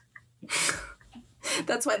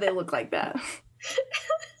 That's why they look like that.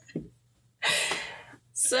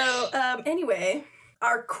 So, anyway,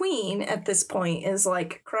 our queen at this point is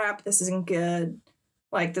like, crap, this isn't good.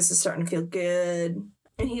 Like, this is starting to feel good.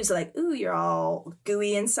 And he was like, ooh, you're all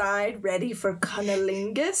gooey inside, ready for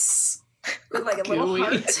cunnilingus? With, like, a little Gooey.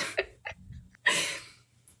 heart.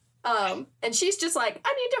 And she's just like,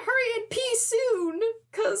 I need to hurry and pee soon,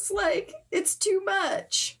 because, like, it's too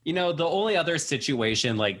much. You know, the only other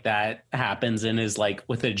situation like that happens in is like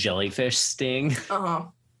with a jellyfish sting. Uh-huh.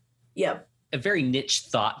 Yep. A very niche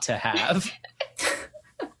thought to have.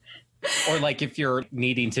 Or like if you're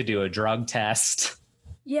needing to do a drug test.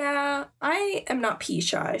 Yeah, I am not pee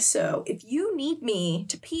shy, so if you need me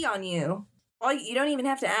to pee on you, you don't even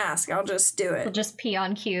have to ask. I'll just do We'll it. just pee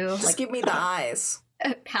on cue. Just Like give me the eyes.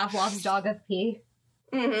 Pavlov's dog of pee.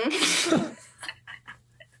 Mm-hmm.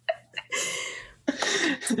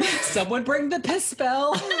 Someone bring the piss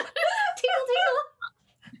bell. Teal teal.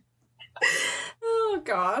 Oh,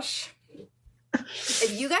 gosh.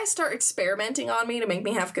 If you guys start experimenting on me to make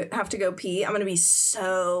me have to go pee, I'm going to be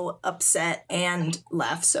so upset and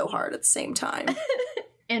laugh so hard at the same time.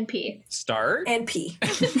 And pee. Start? And pee.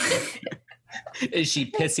 Is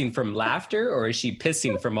she pissing from laughter, or is she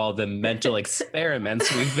pissing from all the mental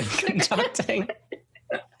experiments we've been conducting?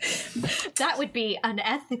 That would be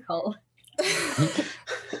unethical.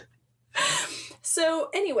 So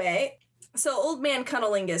anyway, Old Man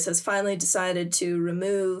Cunnilingus has finally decided to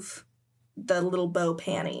remove the little bow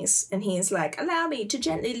panties, and he's like, allow me to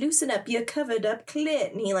gently loosen up your covered up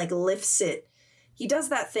clit, and he like lifts it. He does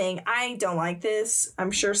that thing. I don't like this.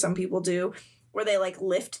 I'm sure some people do, where they like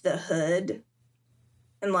lift the hood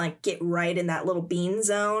and like get right in that little bean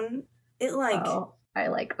zone. It like, oh, I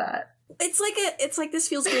like that. It's like this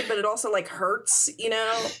feels good, but it also like hurts, you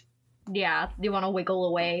know? Yeah, you want to wiggle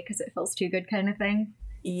away because it feels too good kind of thing.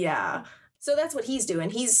 Yeah. So that's what he's doing.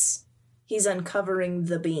 He's uncovering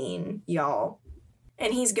the bean, y'all.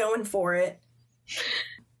 And he's going for it.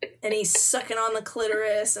 And he's sucking on the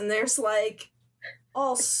clitoris, and there's like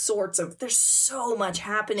all sorts of, there's so much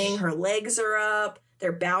happening. Her legs are up.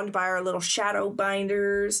 They're bound by our little shadow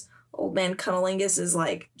binders. Old Man Cunnilingus is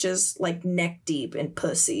like just like neck deep in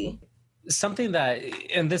pussy. Something that,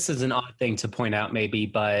 and this is an odd thing to point out maybe,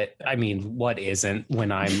 but I mean, what isn't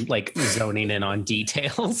when I'm like zoning in on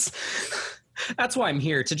details? That's why I'm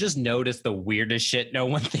here, to just notice the weirdest shit no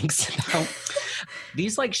one thinks about.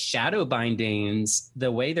 These like shadow bindings,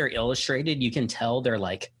 the way they're illustrated, you can tell they're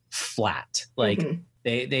like flat. Like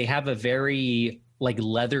they have a very like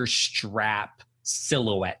leather strap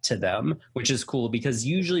silhouette to them, which is cool, because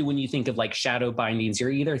usually when you think of like shadow bindings, you're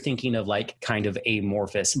either thinking of like kind of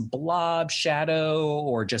amorphous blob shadow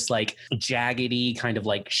or just like jaggedy kind of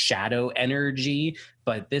like shadow energy,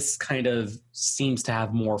 but this kind of seems to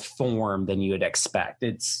have more form than you would expect.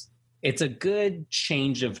 It's a good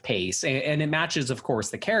change of pace, and it matches, of course,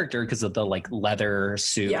 the character because of the like leather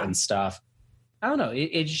suit and stuff. I don't know.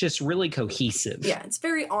 It's just really cohesive. Yeah, it's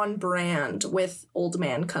very on brand with Old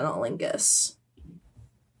Man Cunnilingus.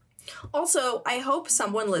 Also, I hope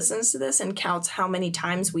someone listens to this and counts how many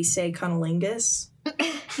times we say cunnilingus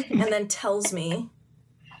and then tells me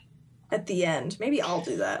at the end. Maybe I'll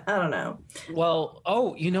do that. I don't know. Well,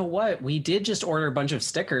 oh, you know what? We did just order a bunch of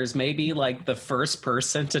stickers. Maybe like the first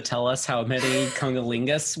person to tell us how many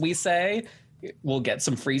cunnilingus we say will get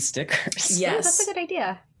some free stickers. Yes. Oh, that's a good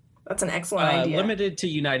idea. That's an excellent idea. Limited to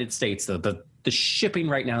United States, though. The shipping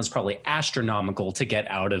right now is probably astronomical to get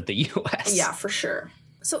out of the U.S. Yeah, for sure.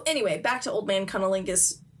 So anyway, back to Old Man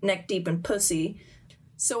Cunnilingus, neck deep in pussy.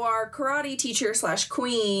 So our karate teacher /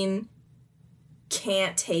 queen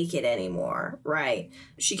can't take it anymore, right?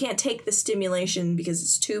 She can't take the stimulation because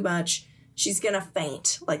it's too much. She's gonna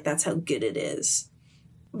faint. Like, that's how good it is.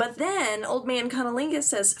 But then Old Man Cunnilingus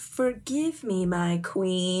says, forgive me, my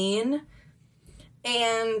queen.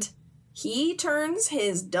 And he turns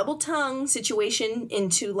his double tongue situation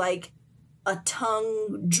into like a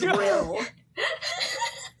tongue drill.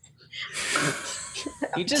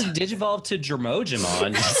 You just digivolved to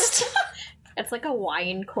Dromojimon. It's like a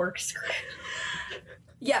wine corkscrew.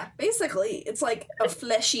 Yeah, basically. It's like a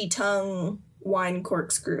fleshy tongue wine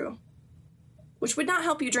corkscrew. Which would not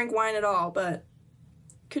help you drink wine at all, but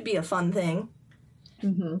could be a fun thing.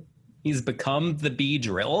 Mm-hmm. He's become the bee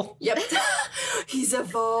drill. Yep. He's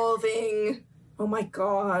evolving. Oh my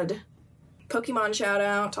god. Pokemon shout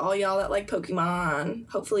out to all y'all that like Pokemon.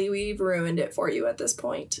 Hopefully we've ruined it for you at this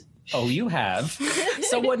point. Oh, you have.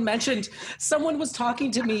 Someone was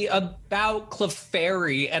talking to me about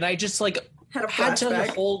Clefairy, and I just like had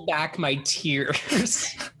to hold back my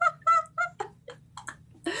tears.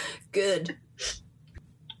 Good.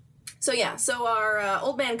 So yeah, so our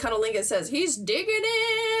Old Man Cunnilingus says he's digging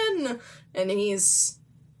in, and he's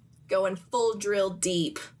going full drill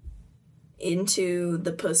deep into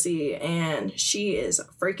the pussy, and she is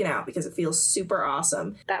freaking out because it feels super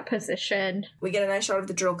awesome. That position. We get a nice shot of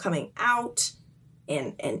the drill coming out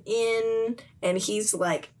and in, and he's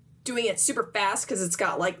like doing it super fast because it's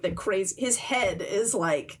got like the crazy, his head is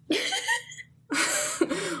like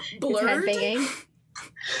blurred. His head banging.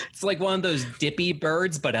 It's like one of those dippy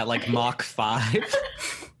birds, but at like Mach 5.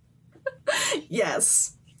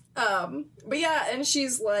 Yes. But yeah, and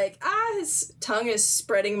she's like, his tongue is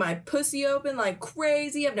spreading my pussy open like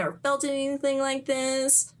crazy. I've never felt anything like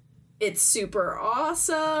this. It's super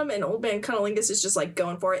awesome. And Old Man Cunnilingus is just like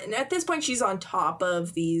going for it. And at this point, she's on top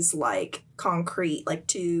of these like concrete like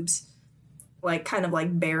tubes, like kind of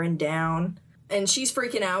like bearing down. And she's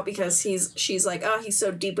freaking out because she's like, he's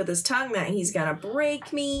so deep with his tongue that he's gonna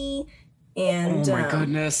break me. And oh my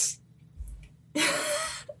goodness.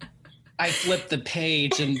 I flipped the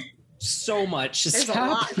page and so much is There's a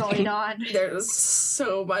happening. lot going on. There's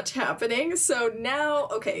so much happening. So now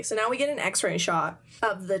we get an x-ray shot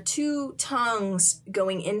of the two tongues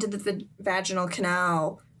going into the vaginal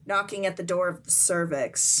canal, knocking at the door of the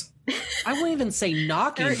cervix. I won't even say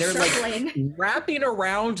knocking. They're like wrapping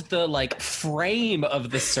around the like frame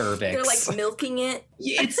of the cervix. They're like milking it.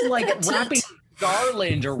 It's like wrapping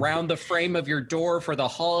garland around the frame of your door for the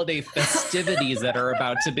holiday festivities that are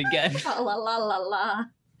about to begin. La la la la la.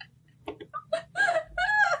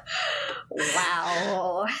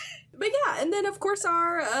 Wow. But yeah, and then of course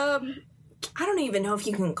our I don't even know if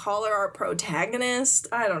you can call her our protagonist.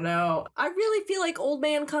 I don't know. I really feel like Old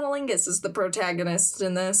Man Cunnilingus is the protagonist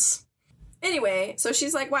in this. Anyway, so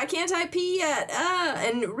she's like, why can't I pee yet?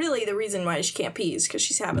 And really the reason why she can't pee is because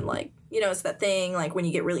she's having like, you know, it's that thing like when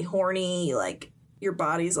you get really horny, like your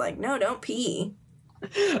body's like, no, don't pee.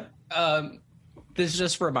 This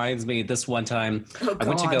just reminds me, this one time I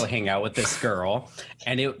went to go hang out with this girl,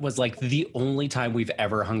 and it was like the only time we've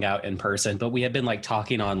ever hung out in person, but we had been like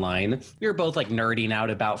talking online. We were both like nerding out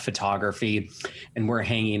about photography, and we're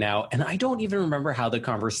hanging out, and I don't even remember how the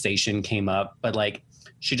conversation came up, but like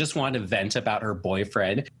she just wanted to vent about her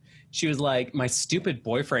boyfriend. She was like, my stupid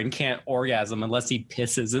boyfriend can't orgasm unless he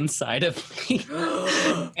pisses inside of me.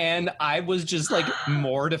 And I was just like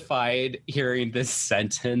mortified hearing this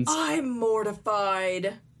sentence. I'm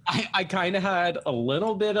mortified. I kind of had a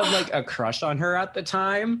little bit of like a crush on her at the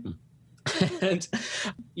time. And,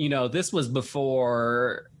 you know, this was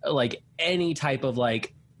before like any type of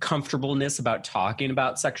like comfortableness about talking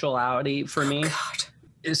about sexuality for me. God.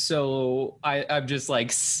 So I'm just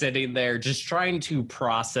like sitting there just trying to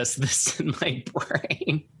process this in my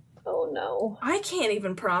brain. Oh no. I can't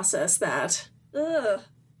even process that. Ugh.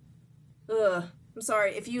 I'm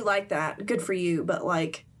sorry. If you like that, good for you. But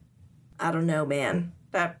like, I don't know, man.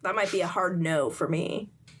 That might be a hard no for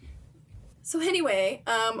me. So anyway,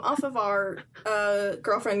 off of our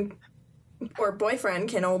girlfriend or boyfriend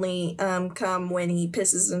can only come when he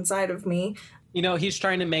pisses inside of me. You know, he's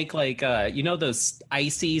trying to make like, you know, those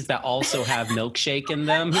ices that also have milkshake in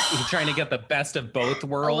them. He's trying to get the best of both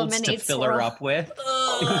worlds to fill her up with.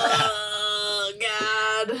 Oh,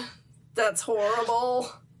 God. That's horrible.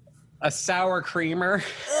 A sour creamer.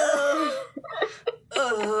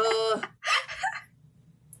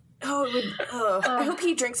 I hope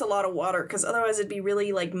he drinks a lot of water, because otherwise it'd be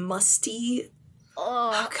really, like, musty.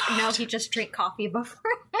 Oh, God. No, he just drank coffee before.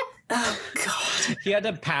 Oh, God. He had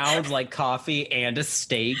to pound like coffee and a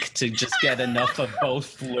steak to just get enough of both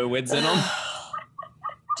fluids in him.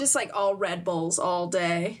 Just like all Red Bulls all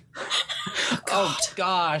day. Oh,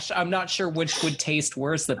 gosh. I'm not sure which would taste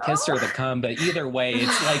worse, the piss or the cum, but either way,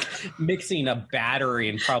 it's like mixing a battery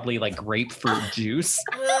and probably like grapefruit juice.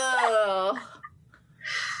 Well,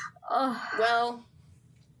 now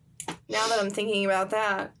that I'm thinking about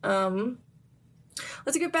that,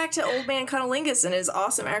 let's get back to Old Man Cunnilingus and his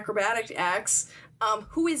awesome acrobatic acts,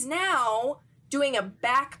 who is now doing a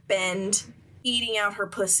back bend, eating out her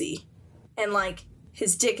pussy. And, like,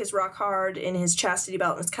 his dick is rock hard in his chastity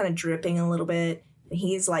belt, and it's kind of dripping a little bit. And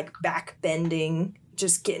he's, like, back bending,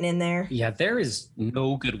 just getting in there. Yeah, there is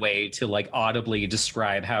no good way to, like, audibly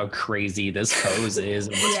describe how crazy this pose is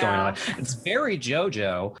and what's going on. It's very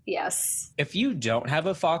JoJo. Yes. If you don't have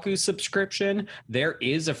a Faku subscription, there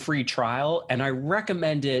is a free trial, and I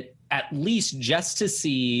recommend it at least just to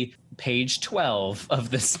see page 12 of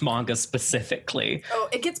this manga specifically. Oh,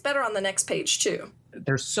 it gets better on the next page, too.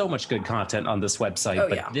 There's so much good content on this website,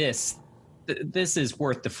 but this is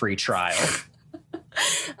worth the free trial.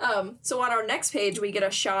 So on our next page, we get a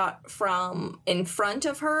shot from in front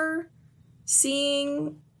of her,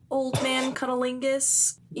 seeing Old Man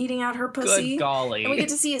Cunnilingus eating out her pussy. Good golly. And we get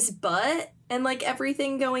to see his butt and, like,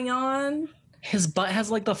 everything going on. His butt has,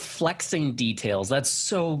 like, the flexing details. That's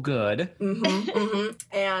so good.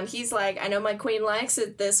 And he's like, I know my queen likes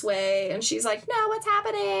it this way. And she's like, no, what's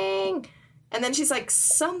happening? And then she's like,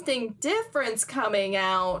 something different's coming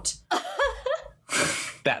out.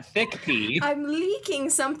 That thick pee. I'm leaking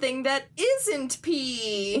something that isn't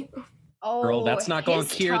pee. Oh, girl, that's not going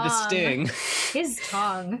to cure the sting. His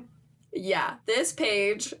tongue. Yeah, this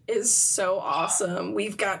page is so awesome.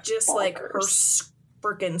 We've got just like her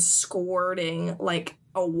freaking squirting like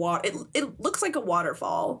a water. It looks like a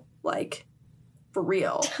waterfall, like for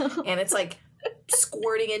real. And it's like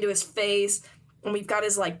squirting into his face. And we've got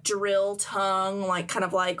his like drill tongue, like kind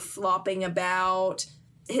of like flopping about.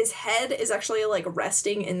 His head is actually like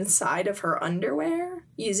resting inside of her underwear,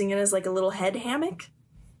 using it as like a little head hammock.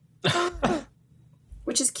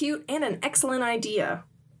 Which is cute and an excellent idea.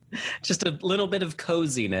 Just a little bit of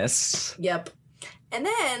coziness. Yep. And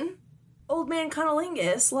then Old Man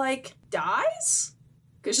Cunnilingus, like, dies?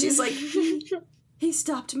 Because she's like, he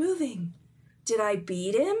stopped moving. Did I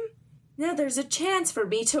beat him? Now there's a chance for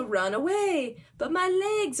me to run away, but my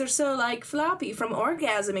legs are so, like, floppy from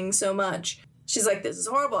orgasming so much. She's like, this is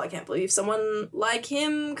horrible. I can't believe someone like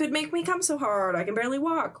him could make me come so hard. I can barely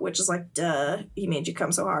walk, which is like, duh, he made you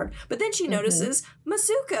come so hard. But then she notices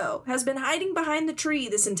Masuko has been hiding behind the tree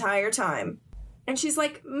this entire time. And she's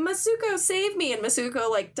like, Masuko, save me. And Masuko,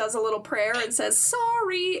 like, does a little prayer and says,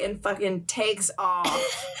 sorry, and fucking takes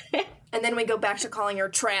off. And then we go back to calling her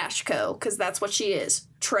Trashco, because that's what she is.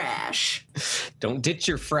 Trash. Don't ditch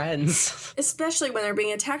your friends. Especially when they're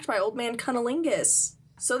being attacked by Old Man Cunnilingus.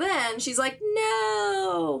 So then she's like,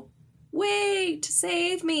 no, wait,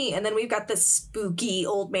 save me. And then we've got the spooky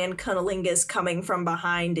Old Man Cunnilingus coming from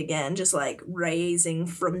behind again, just like raising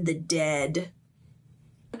from the dead.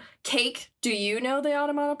 Cake, do you know the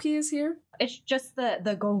onomatopoeias here? It's just the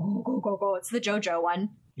go, go, go, go, go. It's the JoJo one.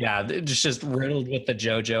 Yeah, it's just riddled with the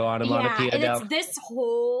JoJo onomatopoeia. Yeah, and this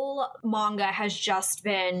whole manga has just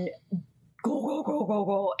been go, go, go, go,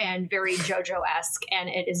 go, and very JoJo-esque, and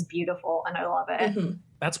it is beautiful, and I love it. Mm-hmm.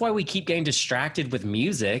 That's why we keep getting distracted with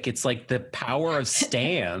music. It's like the power of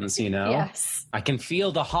stands, you know? Yes. I can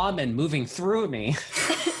feel the Hamen moving through me.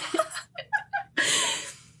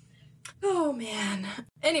 Oh, man.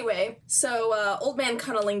 Anyway, so Old Man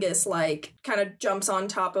Cunnilingus, like, kind of jumps on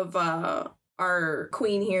top of our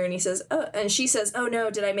queen here, and he says, oh, and she says, oh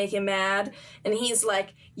no, did I make him mad? And he's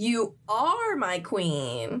like, you are my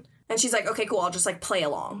queen. And she's like, okay, cool, I'll just, like, play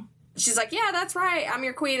along. She's like, yeah, that's right, I'm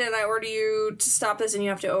your queen, and I order you to stop this, and you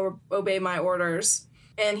have to obey my orders.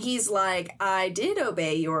 And he's like, I did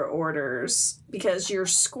obey your orders, because your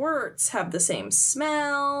squirts have the same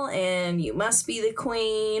smell, and you must be the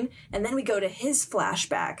queen. And then we go to his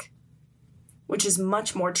flashback, which is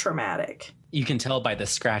much more traumatic. You can tell by the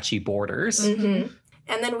scratchy borders. Mm-hmm.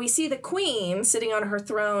 And then we see the queen sitting on her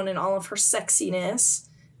throne in all of her sexiness.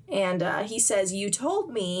 And he says, you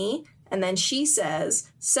told me. And then she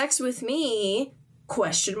says, sex with me, ?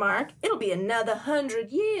 It'll be another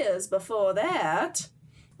 100 years before that.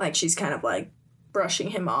 Like, she's kind of like brushing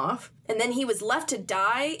him off. And then he was left to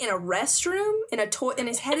die in a restroom, and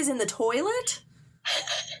his head is in the toilet.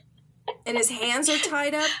 And his hands are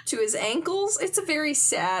tied up to his ankles. It's a very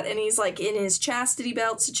sad, and he's like in his chastity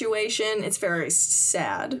belt situation. It's very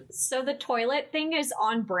sad. So the toilet thing is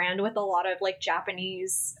on brand with a lot of like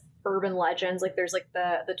Japanese urban legends. Like there's like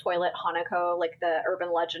the toilet Hanako, like the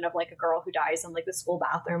urban legend of like a girl who dies in like the school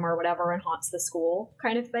bathroom or whatever and haunts the school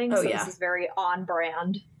kind of thing. Oh, so yeah. This is very on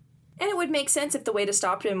brand. And it would make sense if the way to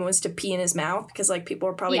stop him was to pee in his mouth, because like people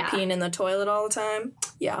are probably peeing in the toilet all the time.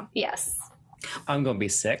 Yeah. Yes. I'm gonna be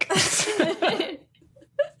sick.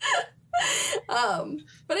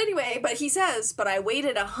 But anyway, but he says, but I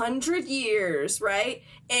waited 100 years, right?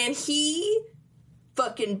 And he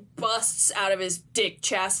fucking busts out of his dick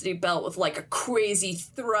chastity belt with like a crazy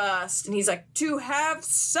thrust, and he's like, to have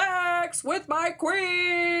sex with my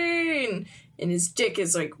queen! And his dick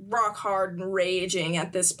is like rock hard and raging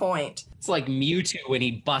at this point. It's like Mewtwo when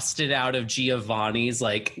he busted out of Giovanni's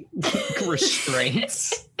like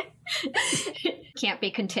restraints. Can't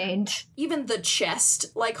be contained. Even the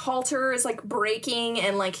chest like halter is like breaking,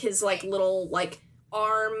 and like his like little like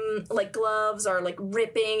arm like gloves are like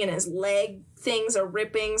ripping, and his leg things are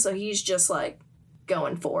ripping, so he's just like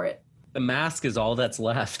going for it. The mask is all that's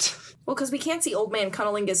left. Well, because we can't see Old Man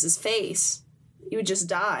Cunnilingus' face. He would just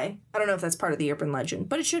die. I don't know if that's part of the urban legend,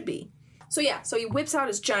 but it should be. So yeah, so he whips out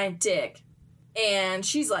his giant dick, and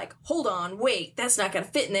she's like, hold on, wait, that's not gonna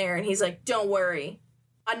fit in there. And he's like, don't worry,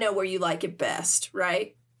 I know where you like it best,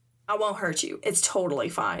 right? I won't hurt you. It's totally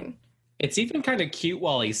fine. It's even kind of cute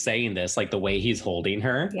while he's saying this, like the way he's holding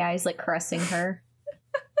her. Yeah, he's like caressing her.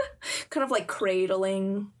 Kind of like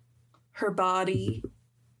cradling her body.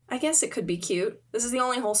 I guess it could be cute. This is the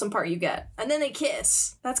only wholesome part you get. And then they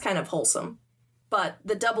kiss. That's kind of wholesome. But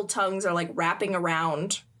the double tongues are like wrapping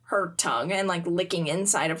around her tongue and like licking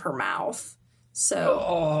inside of her mouth.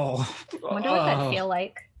 So I wonder what that'd feel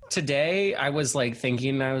like. Today I was like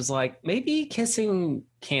thinking, I was like, maybe kissing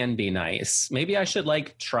can be nice. Maybe I should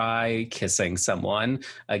like try kissing someone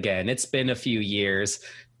again. It's been a few years.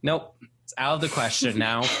 Nope. It's out of the question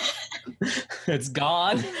now. It's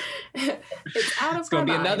gone. It's out of It's going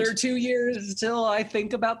to be my mind. another 2 years until I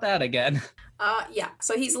think about that again. Yeah.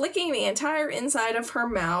 So he's licking the entire inside of her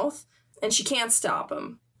mouth, and she can't stop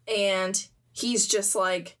him. And he's just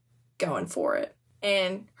like going for it.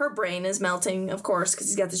 And her brain is melting, of course, because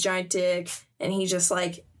he's got this giant dick, and he just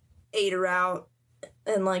like ate her out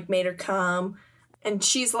and like made her come. And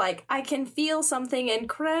she's like, I can feel something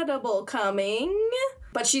incredible coming.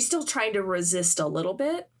 but she's still trying to resist a little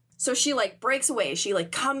bit. So she like breaks away. She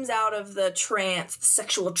like comes out of the trance, the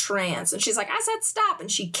sexual trance, and she's like, I said stop.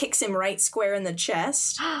 And she kicks him right square in the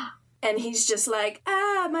chest. And he's just like,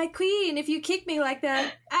 my queen, if you kick me like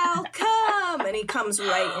that, I'll come. And he comes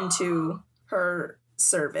right into her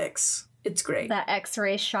cervix. It's great. That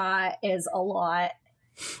X-ray shot is a lot.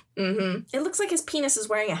 Mm-hmm. It looks like his penis is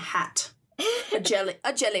wearing a hat. A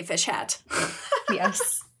jellyfish hat.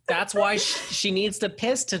 Yes. That's why she needs to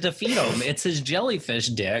piss to defeat him. It's his jellyfish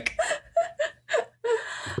dick.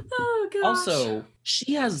 Oh, gosh. Also,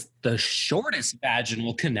 she has the shortest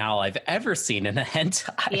vaginal canal I've ever seen in a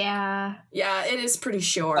hentai. Yeah. Yeah, it is pretty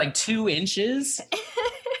short. Like 2 inches?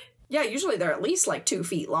 Yeah, usually they're at least like 2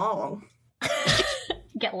 feet long.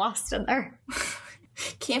 Get lost in there.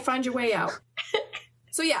 Can't find your way out.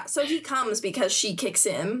 So he comes because she kicks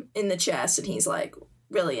him in the chest and he's like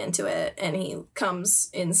really into it and he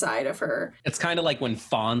comes inside of her. It's kind of like when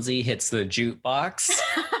Fonzie hits the jukebox.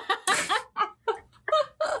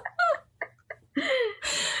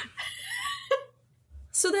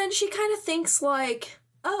 So then she kind of thinks like,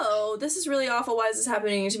 oh, this is really awful. Why is this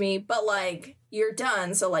happening to me? But like, you're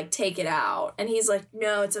done. So like, take it out. And he's like,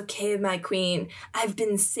 no, it's okay, my queen. I've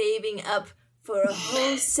been saving up for a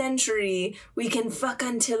whole century. We can fuck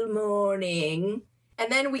until morning.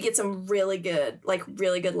 And then we get some really good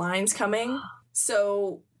lines coming.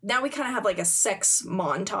 So now we kind of have like a sex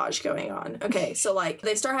montage going on. Okay, so like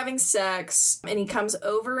they start having sex and he comes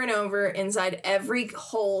over and over inside every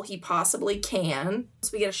hole he possibly can.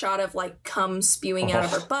 So we get a shot of like cum spewing out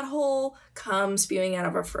of her butthole, cum spewing out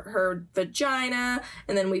of her vagina,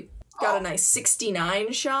 and then we got a nice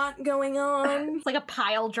 69 shot going on. It's like a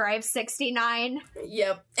pile drive 69.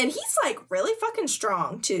 Yep. And he's like really fucking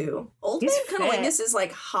strong too. Old He's man Cunnilingus is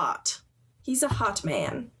like hot. He's a hot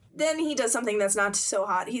man. Then he does something that's not so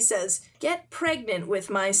hot. He says, get pregnant with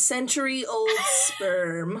my century-old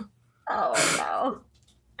sperm. Oh,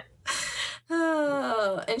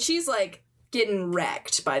 no. And she's, like, getting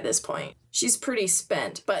wrecked by this point. She's pretty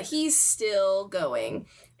spent, but he's still going.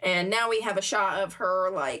 And now we have a shot of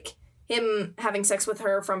her, like, him having sex with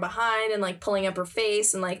her from behind and, like, pulling up her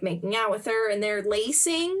face and, like, making out with her. And they're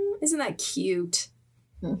lacing. Isn't that cute?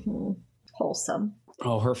 Mm-hmm. Wholesome.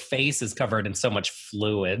 Oh, her face is covered in so much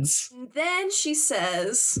fluids. Then she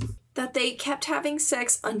says that they kept having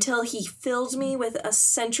sex until he filled me with a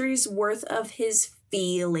century's worth of his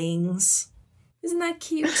feelings. Isn't that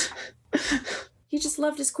cute? He just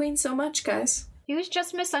loved his queen so much, guys. He was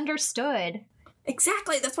just misunderstood.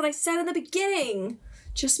 Exactly, that's what I said in the beginning.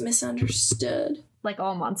 Just misunderstood. Like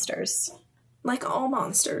all monsters. Like all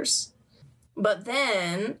monsters. But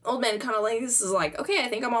then, Old Man Cunnilingus is like, okay, I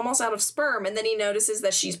think I'm almost out of sperm. And then he notices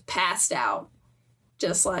that she's passed out.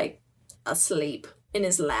 Just like asleep in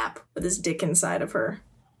his lap with his dick inside of her.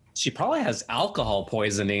 She probably has alcohol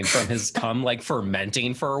poisoning from his cum, like,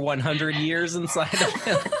 fermenting for 100 years inside of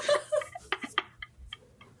him.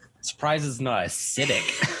 Surprised it's not acidic.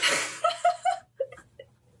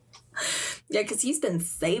 Yeah, because he's been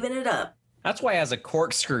saving it up. That's why he has a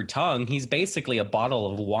corkscrew tongue. He's basically a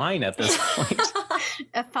bottle of wine at this point.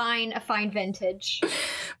 a fine vintage.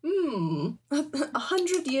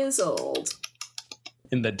 100 years old.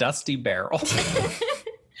 In the dusty barrel.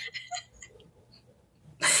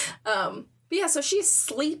 But yeah, so she's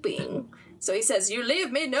sleeping. So he says, you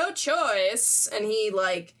leave me no choice. And he,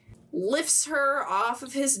 like, lifts her off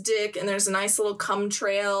of his dick, and there's a nice little cum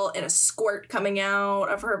trail and a squirt coming out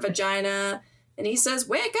of her vagina. And he says,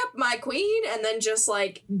 wake up, my queen, and then just,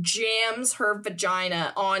 like, jams her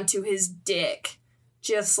vagina onto his dick.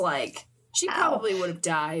 Just, like, she probably would have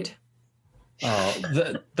died.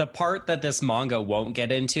 Oh, the part that this manga won't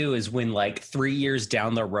get into is when, like, 3 years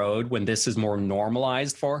down the road, when this is more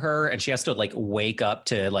normalized for her, and she has to, like, wake up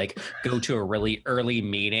to, like, go to a really early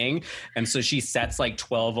meeting. And so she sets, like,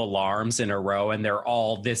 12 alarms in a row, and they're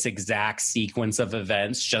all this exact sequence of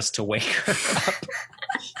events just to wake her up.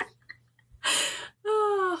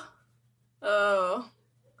 Oh.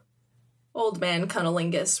 Old Man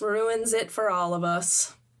Cunnilingus ruins it for all of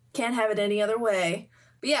us. Can't have it any other way.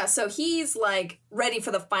 But yeah, so he's, like, ready for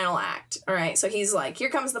the final act. All right, so he's like, here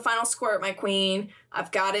comes the final squirt, my queen.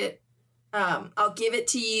 I've got it. I'll give it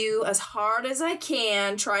to you as hard as I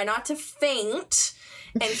can. Try not to faint.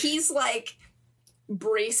 And he's, like,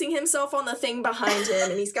 bracing himself on the thing behind him.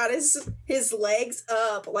 And he's got his legs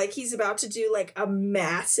up like he's about to do, like, a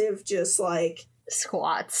massive just, like...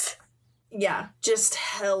 squats. Yeah, just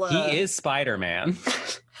hella... He is Spider-Man.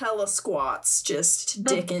 Hella squats, just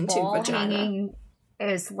dick into vagina. Hanging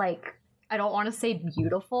is, like, I don't want to say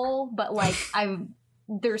beautiful, but, like, I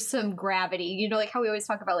there's some gravity. You know, like how we always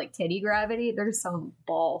talk about like titty gravity? There's some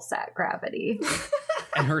ball sack gravity.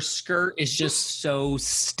 And her skirt is just so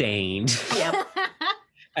stained. Yep.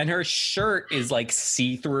 And her shirt is like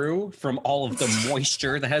see-through from all of the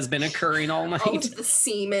moisture that has been occurring all night. All of the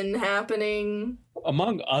semen happening.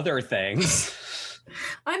 Among other things.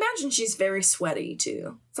 I imagine she's very sweaty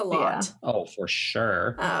too. It's a lot. Yeah. Oh, for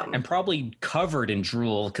sure. And probably covered in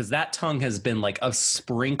drool because that tongue has been like a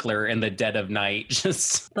sprinkler in the dead of night.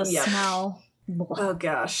 Just The smell. Oh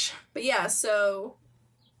gosh. But yeah, so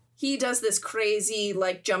he does this crazy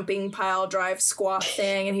like jumping pile drive squat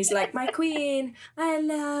thing and he's like, my queen, I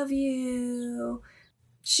love you.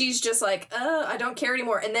 She's just like, I don't care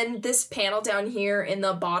anymore. And then this panel down here in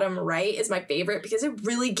the bottom right is my favorite because it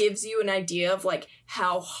really gives you an idea of like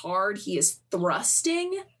how hard he is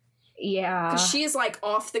thrusting. Yeah. Because she is like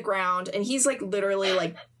off the ground and he's like literally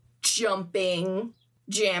like jumping,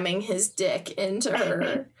 jamming his dick into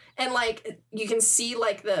her. And like you can see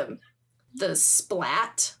like the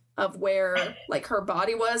splat of where like her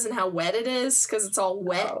body was and how wet it is because it's all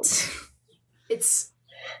wet. Oh.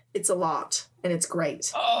 It's a lot and it's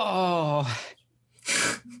great. Oh.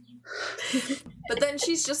 But then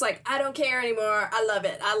she's just like, I don't care anymore. I love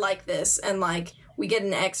it. I like this. And like we get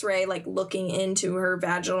an x-ray like looking into her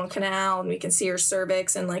vaginal canal and we can see her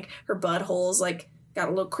cervix and like her butthole's like got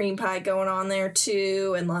a little cream pie going on there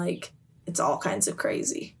too. And like it's all kinds of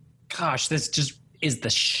crazy. Gosh, this just is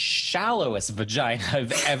the shallowest vagina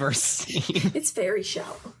I've ever seen. It's very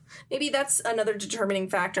shallow. Maybe that's another determining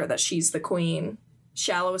factor that she's the queen.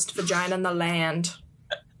 Shallowest vagina in the land.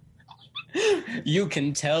 You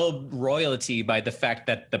can tell royalty by the fact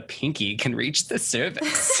that the pinky can reach the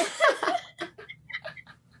cervix.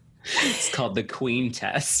 It's called the queen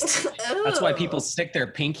test. Ooh. That's why people stick their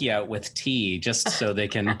pinky out with tea just so they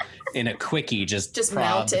can, in a quickie, just prob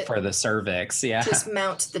mount it for the cervix. Yeah. Just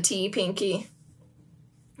mount the tea pinky.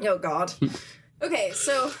 Oh, God. Okay,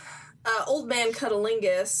 so old man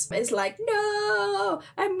Cunnilingus is like, no,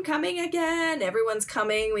 I'm coming again. Everyone's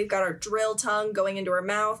coming. We've got our drill tongue going into her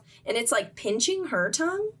mouth, and it's like pinching her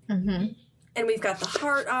tongue. Mm-hmm. And we've got the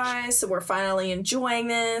heart eyes, so we're finally enjoying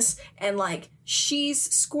this. And like, she's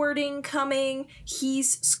squirting coming.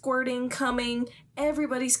 He's squirting coming.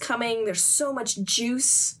 Everybody's coming. There's so much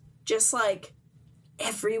juice, just like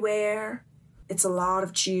everywhere. It's a lot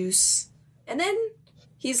of juice. And then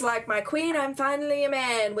he's like, my queen, I'm finally a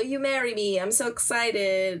man. Will you marry me? I'm so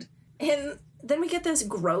excited. And then we get this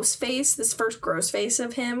gross face, this first gross face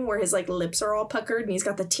of him where his like lips are all puckered and he's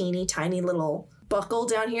got the teeny tiny little buckle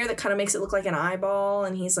down here that kind of makes it look like an eyeball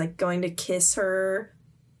and he's like going to kiss her.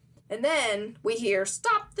 And then we hear,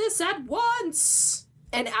 stop this at once!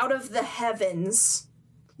 And out of the heavens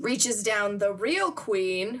reaches down the real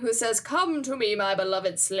queen who says, come to me, my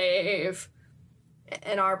beloved slave.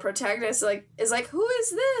 And our protagonist is like, who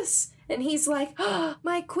is this? And he's like, oh,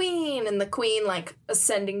 my queen. And the queen, like,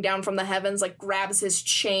 ascending down from the heavens, like, grabs his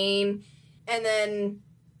chain and then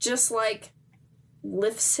just, like,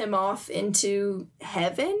 lifts him off into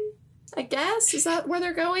heaven, I guess? Is that where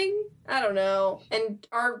they're going? I don't know. And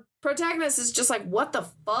our protagonist is just like, what the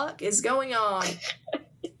fuck is going on?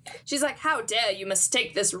 She's like, how dare you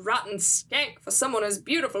mistake this rotten skank for someone as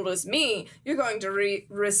beautiful as me? You're going to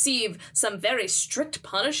receive some very strict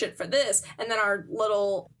punishment for this. And then our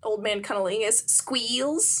little old man Cunnilingus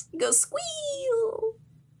squeals. He goes, squeal!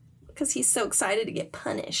 Because he's so excited to get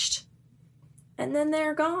punished. And then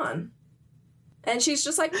they're gone. And she's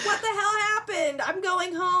just like, what the hell happened? I'm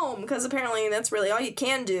going home. Because apparently that's really all you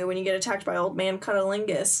can do when you get attacked by old man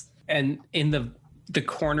Cunnilingus. And in the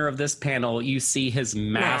corner of this panel, you see his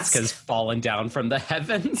mask has fallen down from the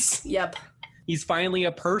heavens. Yep. He's finally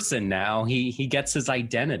a person now. He gets his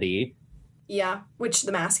identity. Yeah, which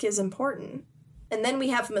the mask is important. And then we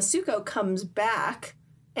have Masuko comes back,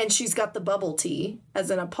 and she's got the bubble tea as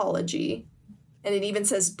an apology. And it even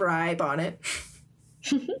says bribe on it.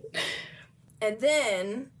 And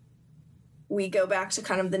then we go back to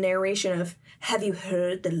kind of the narration of, have you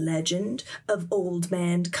heard the legend of old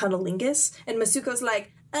man Cunnilingus? And Masuko's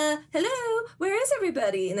like, hello, where is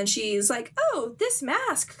everybody? And then she's like, oh, this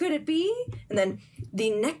mask, could it be? And then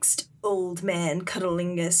the next old man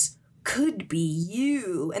Cunnilingus could be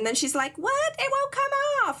you. And then she's like, what? It won't come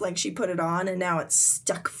off. Like she put it on and now it's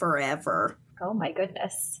stuck forever. Oh my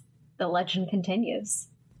goodness. The legend continues.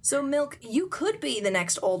 So, Milk, you could be the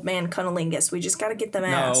next old man Cunnilingus. We just got to get the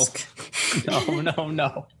mask.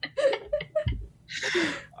 No.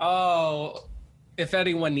 Oh, if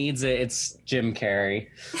anyone needs it, it's Jim Carrey.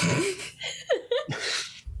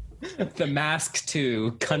 The Mask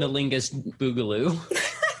 2, Cunnilingus Boogaloo.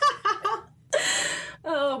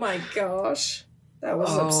 Oh my gosh. That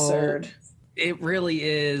was absurd. It really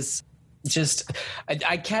is. Just,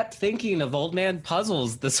 I kept thinking of Old Man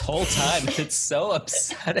Puzzles this whole time. It's so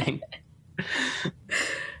upsetting.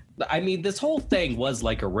 I mean, this whole thing was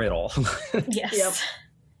like a riddle. Yes.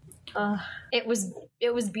 Yep.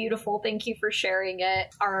 It was beautiful. Thank you for sharing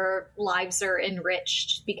it. Our lives are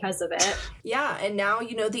enriched because of it. Yeah, and now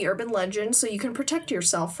you know the urban legend, so you can protect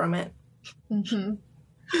yourself from it. Mm-hmm.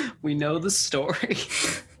 We know the story.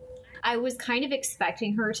 I was kind of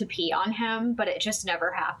expecting her to pee on him, but it just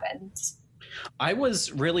never happened. I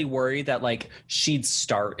was really worried that like she'd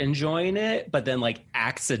start enjoying it, but then like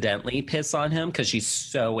accidentally piss on him because she's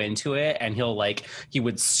so into it, and he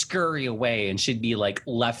would scurry away and she'd be like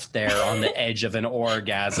left there on the edge of an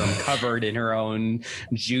orgasm, covered in her own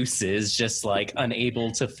juices, just like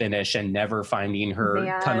unable to finish and never finding her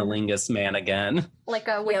cunnilingus man again. Like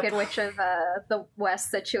a Wicked Witch of the West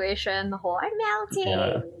situation, the whole I'm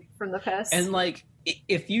melting from the piss. And like,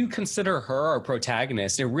 if you consider her our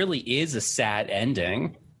protagonist, it really is a sad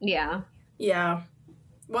ending. Yeah. Yeah.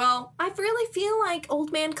 Well, I really feel like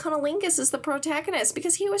Old Man Cunnilingus is the protagonist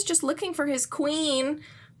because he was just looking for his queen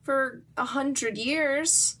for 100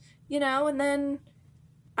 years, and then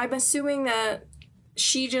I'm assuming that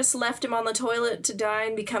she just left him on the toilet to die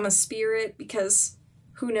and become a spirit because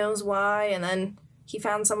who knows why, and then he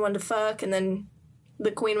found someone to fuck, and then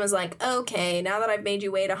the queen was like, okay, now that I've made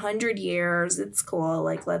you wait 100 years, it's cool.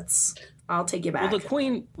 Like, I'll take you back. Well, the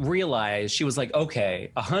queen realized, she was like, okay,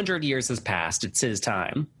 100 years has passed. It's his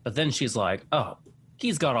time. But then she's like, oh,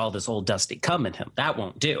 he's got all this old dusty cum in him. That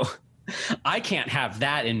won't do. I can't have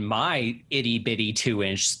that in my itty bitty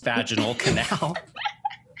 2-inch vaginal canal.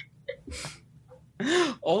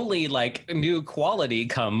 Only like new quality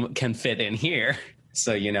cum can fit in here.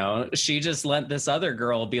 So, she just let this other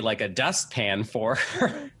girl be like a dustpan for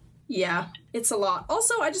her. Yeah, it's a lot.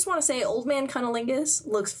 Also, I just want to say Old Man Cunnilingus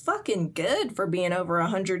looks fucking good for being over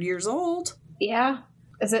 100 years old. Yeah.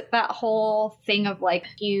 Is it that whole thing of like,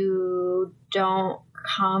 you don't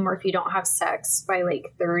come or if you don't have sex by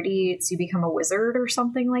like 30, you become a wizard or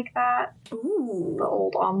something like that? Ooh. The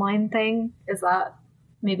old online thing. Is that,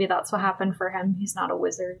 maybe that's what happened for him. He's not a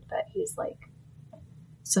wizard, but he's like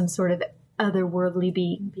some sort of otherworldly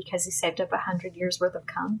being because he saved up 100 years worth of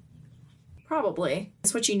cum. Probably.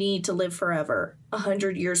 It's what you need to live forever.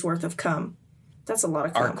 100 years worth of cum. That's a lot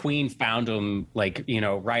of cum. Our queen found him like,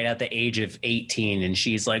 right at the age of 18, and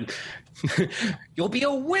she's like, you'll be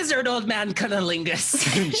a wizard, Old Man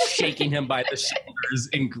Cunnilingus, and shaking him by the shoulders,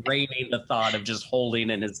 ingraining the thought of just holding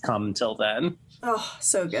in his cum till then. Oh,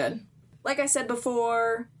 so good. Like I said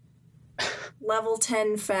before, level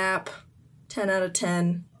 10 FAP, 10 out of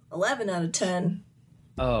 10. 11 out of 10.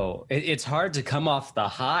 Oh, it's hard to come off the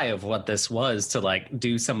high of what this was to like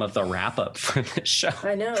do some of the wrap up for this show.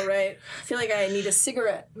 I know, right? I feel like I need a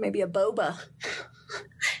cigarette, maybe a boba.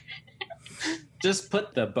 Just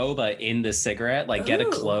put the boba in the cigarette, like get a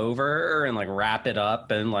clover and like wrap it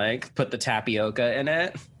up and like put the tapioca in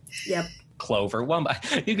it. Yep. Clover.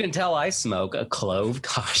 You can tell I smoke a clove.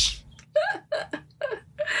 Gosh.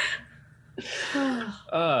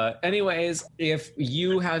 Anyways, if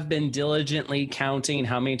you have been diligently counting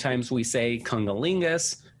how many times we say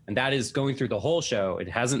cunnilingus, and that is going through the whole show, it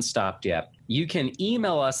hasn't stopped yet, you can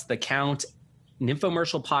email us the count,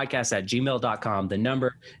 nymphomercialpodcast@gmail.com, the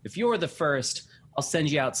number. If you're the first, I'll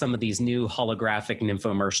send you out some of these new holographic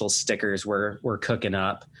Nymphomercial stickers we're cooking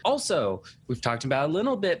up. Also, we've talked about a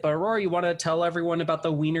little bit, but Aurora, you want to tell everyone about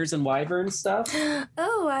the Wieners and Wyverns stuff?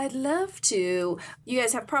 Oh, I'd love to. You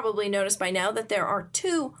guys have probably noticed by now that there are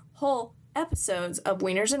 2 whole episodes of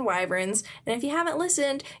Wieners and Wyverns, and if you haven't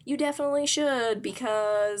listened, you definitely should,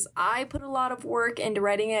 because I put a lot of work into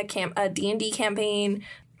writing a D&D campaign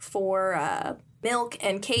for Milk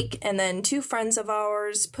and Cake, and then 2 friends of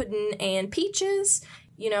ours, Puddin' and Peaches.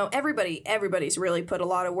 Everybody's really put a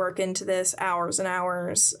lot of work into this, hours and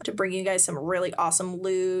hours, to bring you guys some really awesome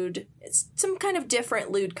lewd. It's some kind of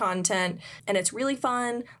different lewd content, and it's really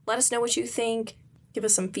fun. Let us know what you think. Give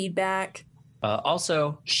us some feedback.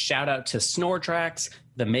 Also, shout out to Snortrax,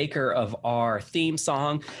 the maker of our theme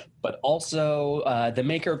song, but also the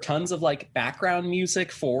maker of tons of like background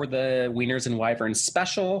music for the Wieners and Wyverns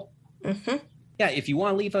special. Mm-hmm. Yeah, if you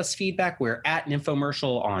want to leave us feedback, we're at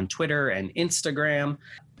Nymphomercial on Twitter and Instagram.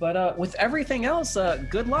 But with everything else,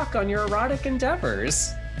 good luck on your erotic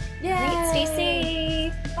endeavors. Yay! Stay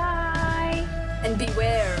safe. Bye. And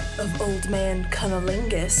beware of Old Man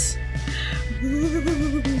Cunnilingus.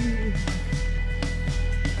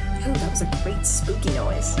 Oh, that was a great spooky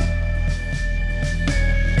noise.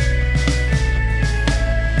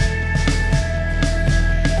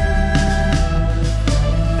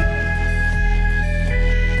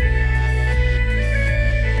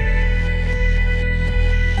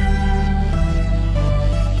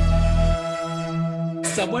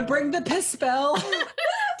 Someone bring the piss bell.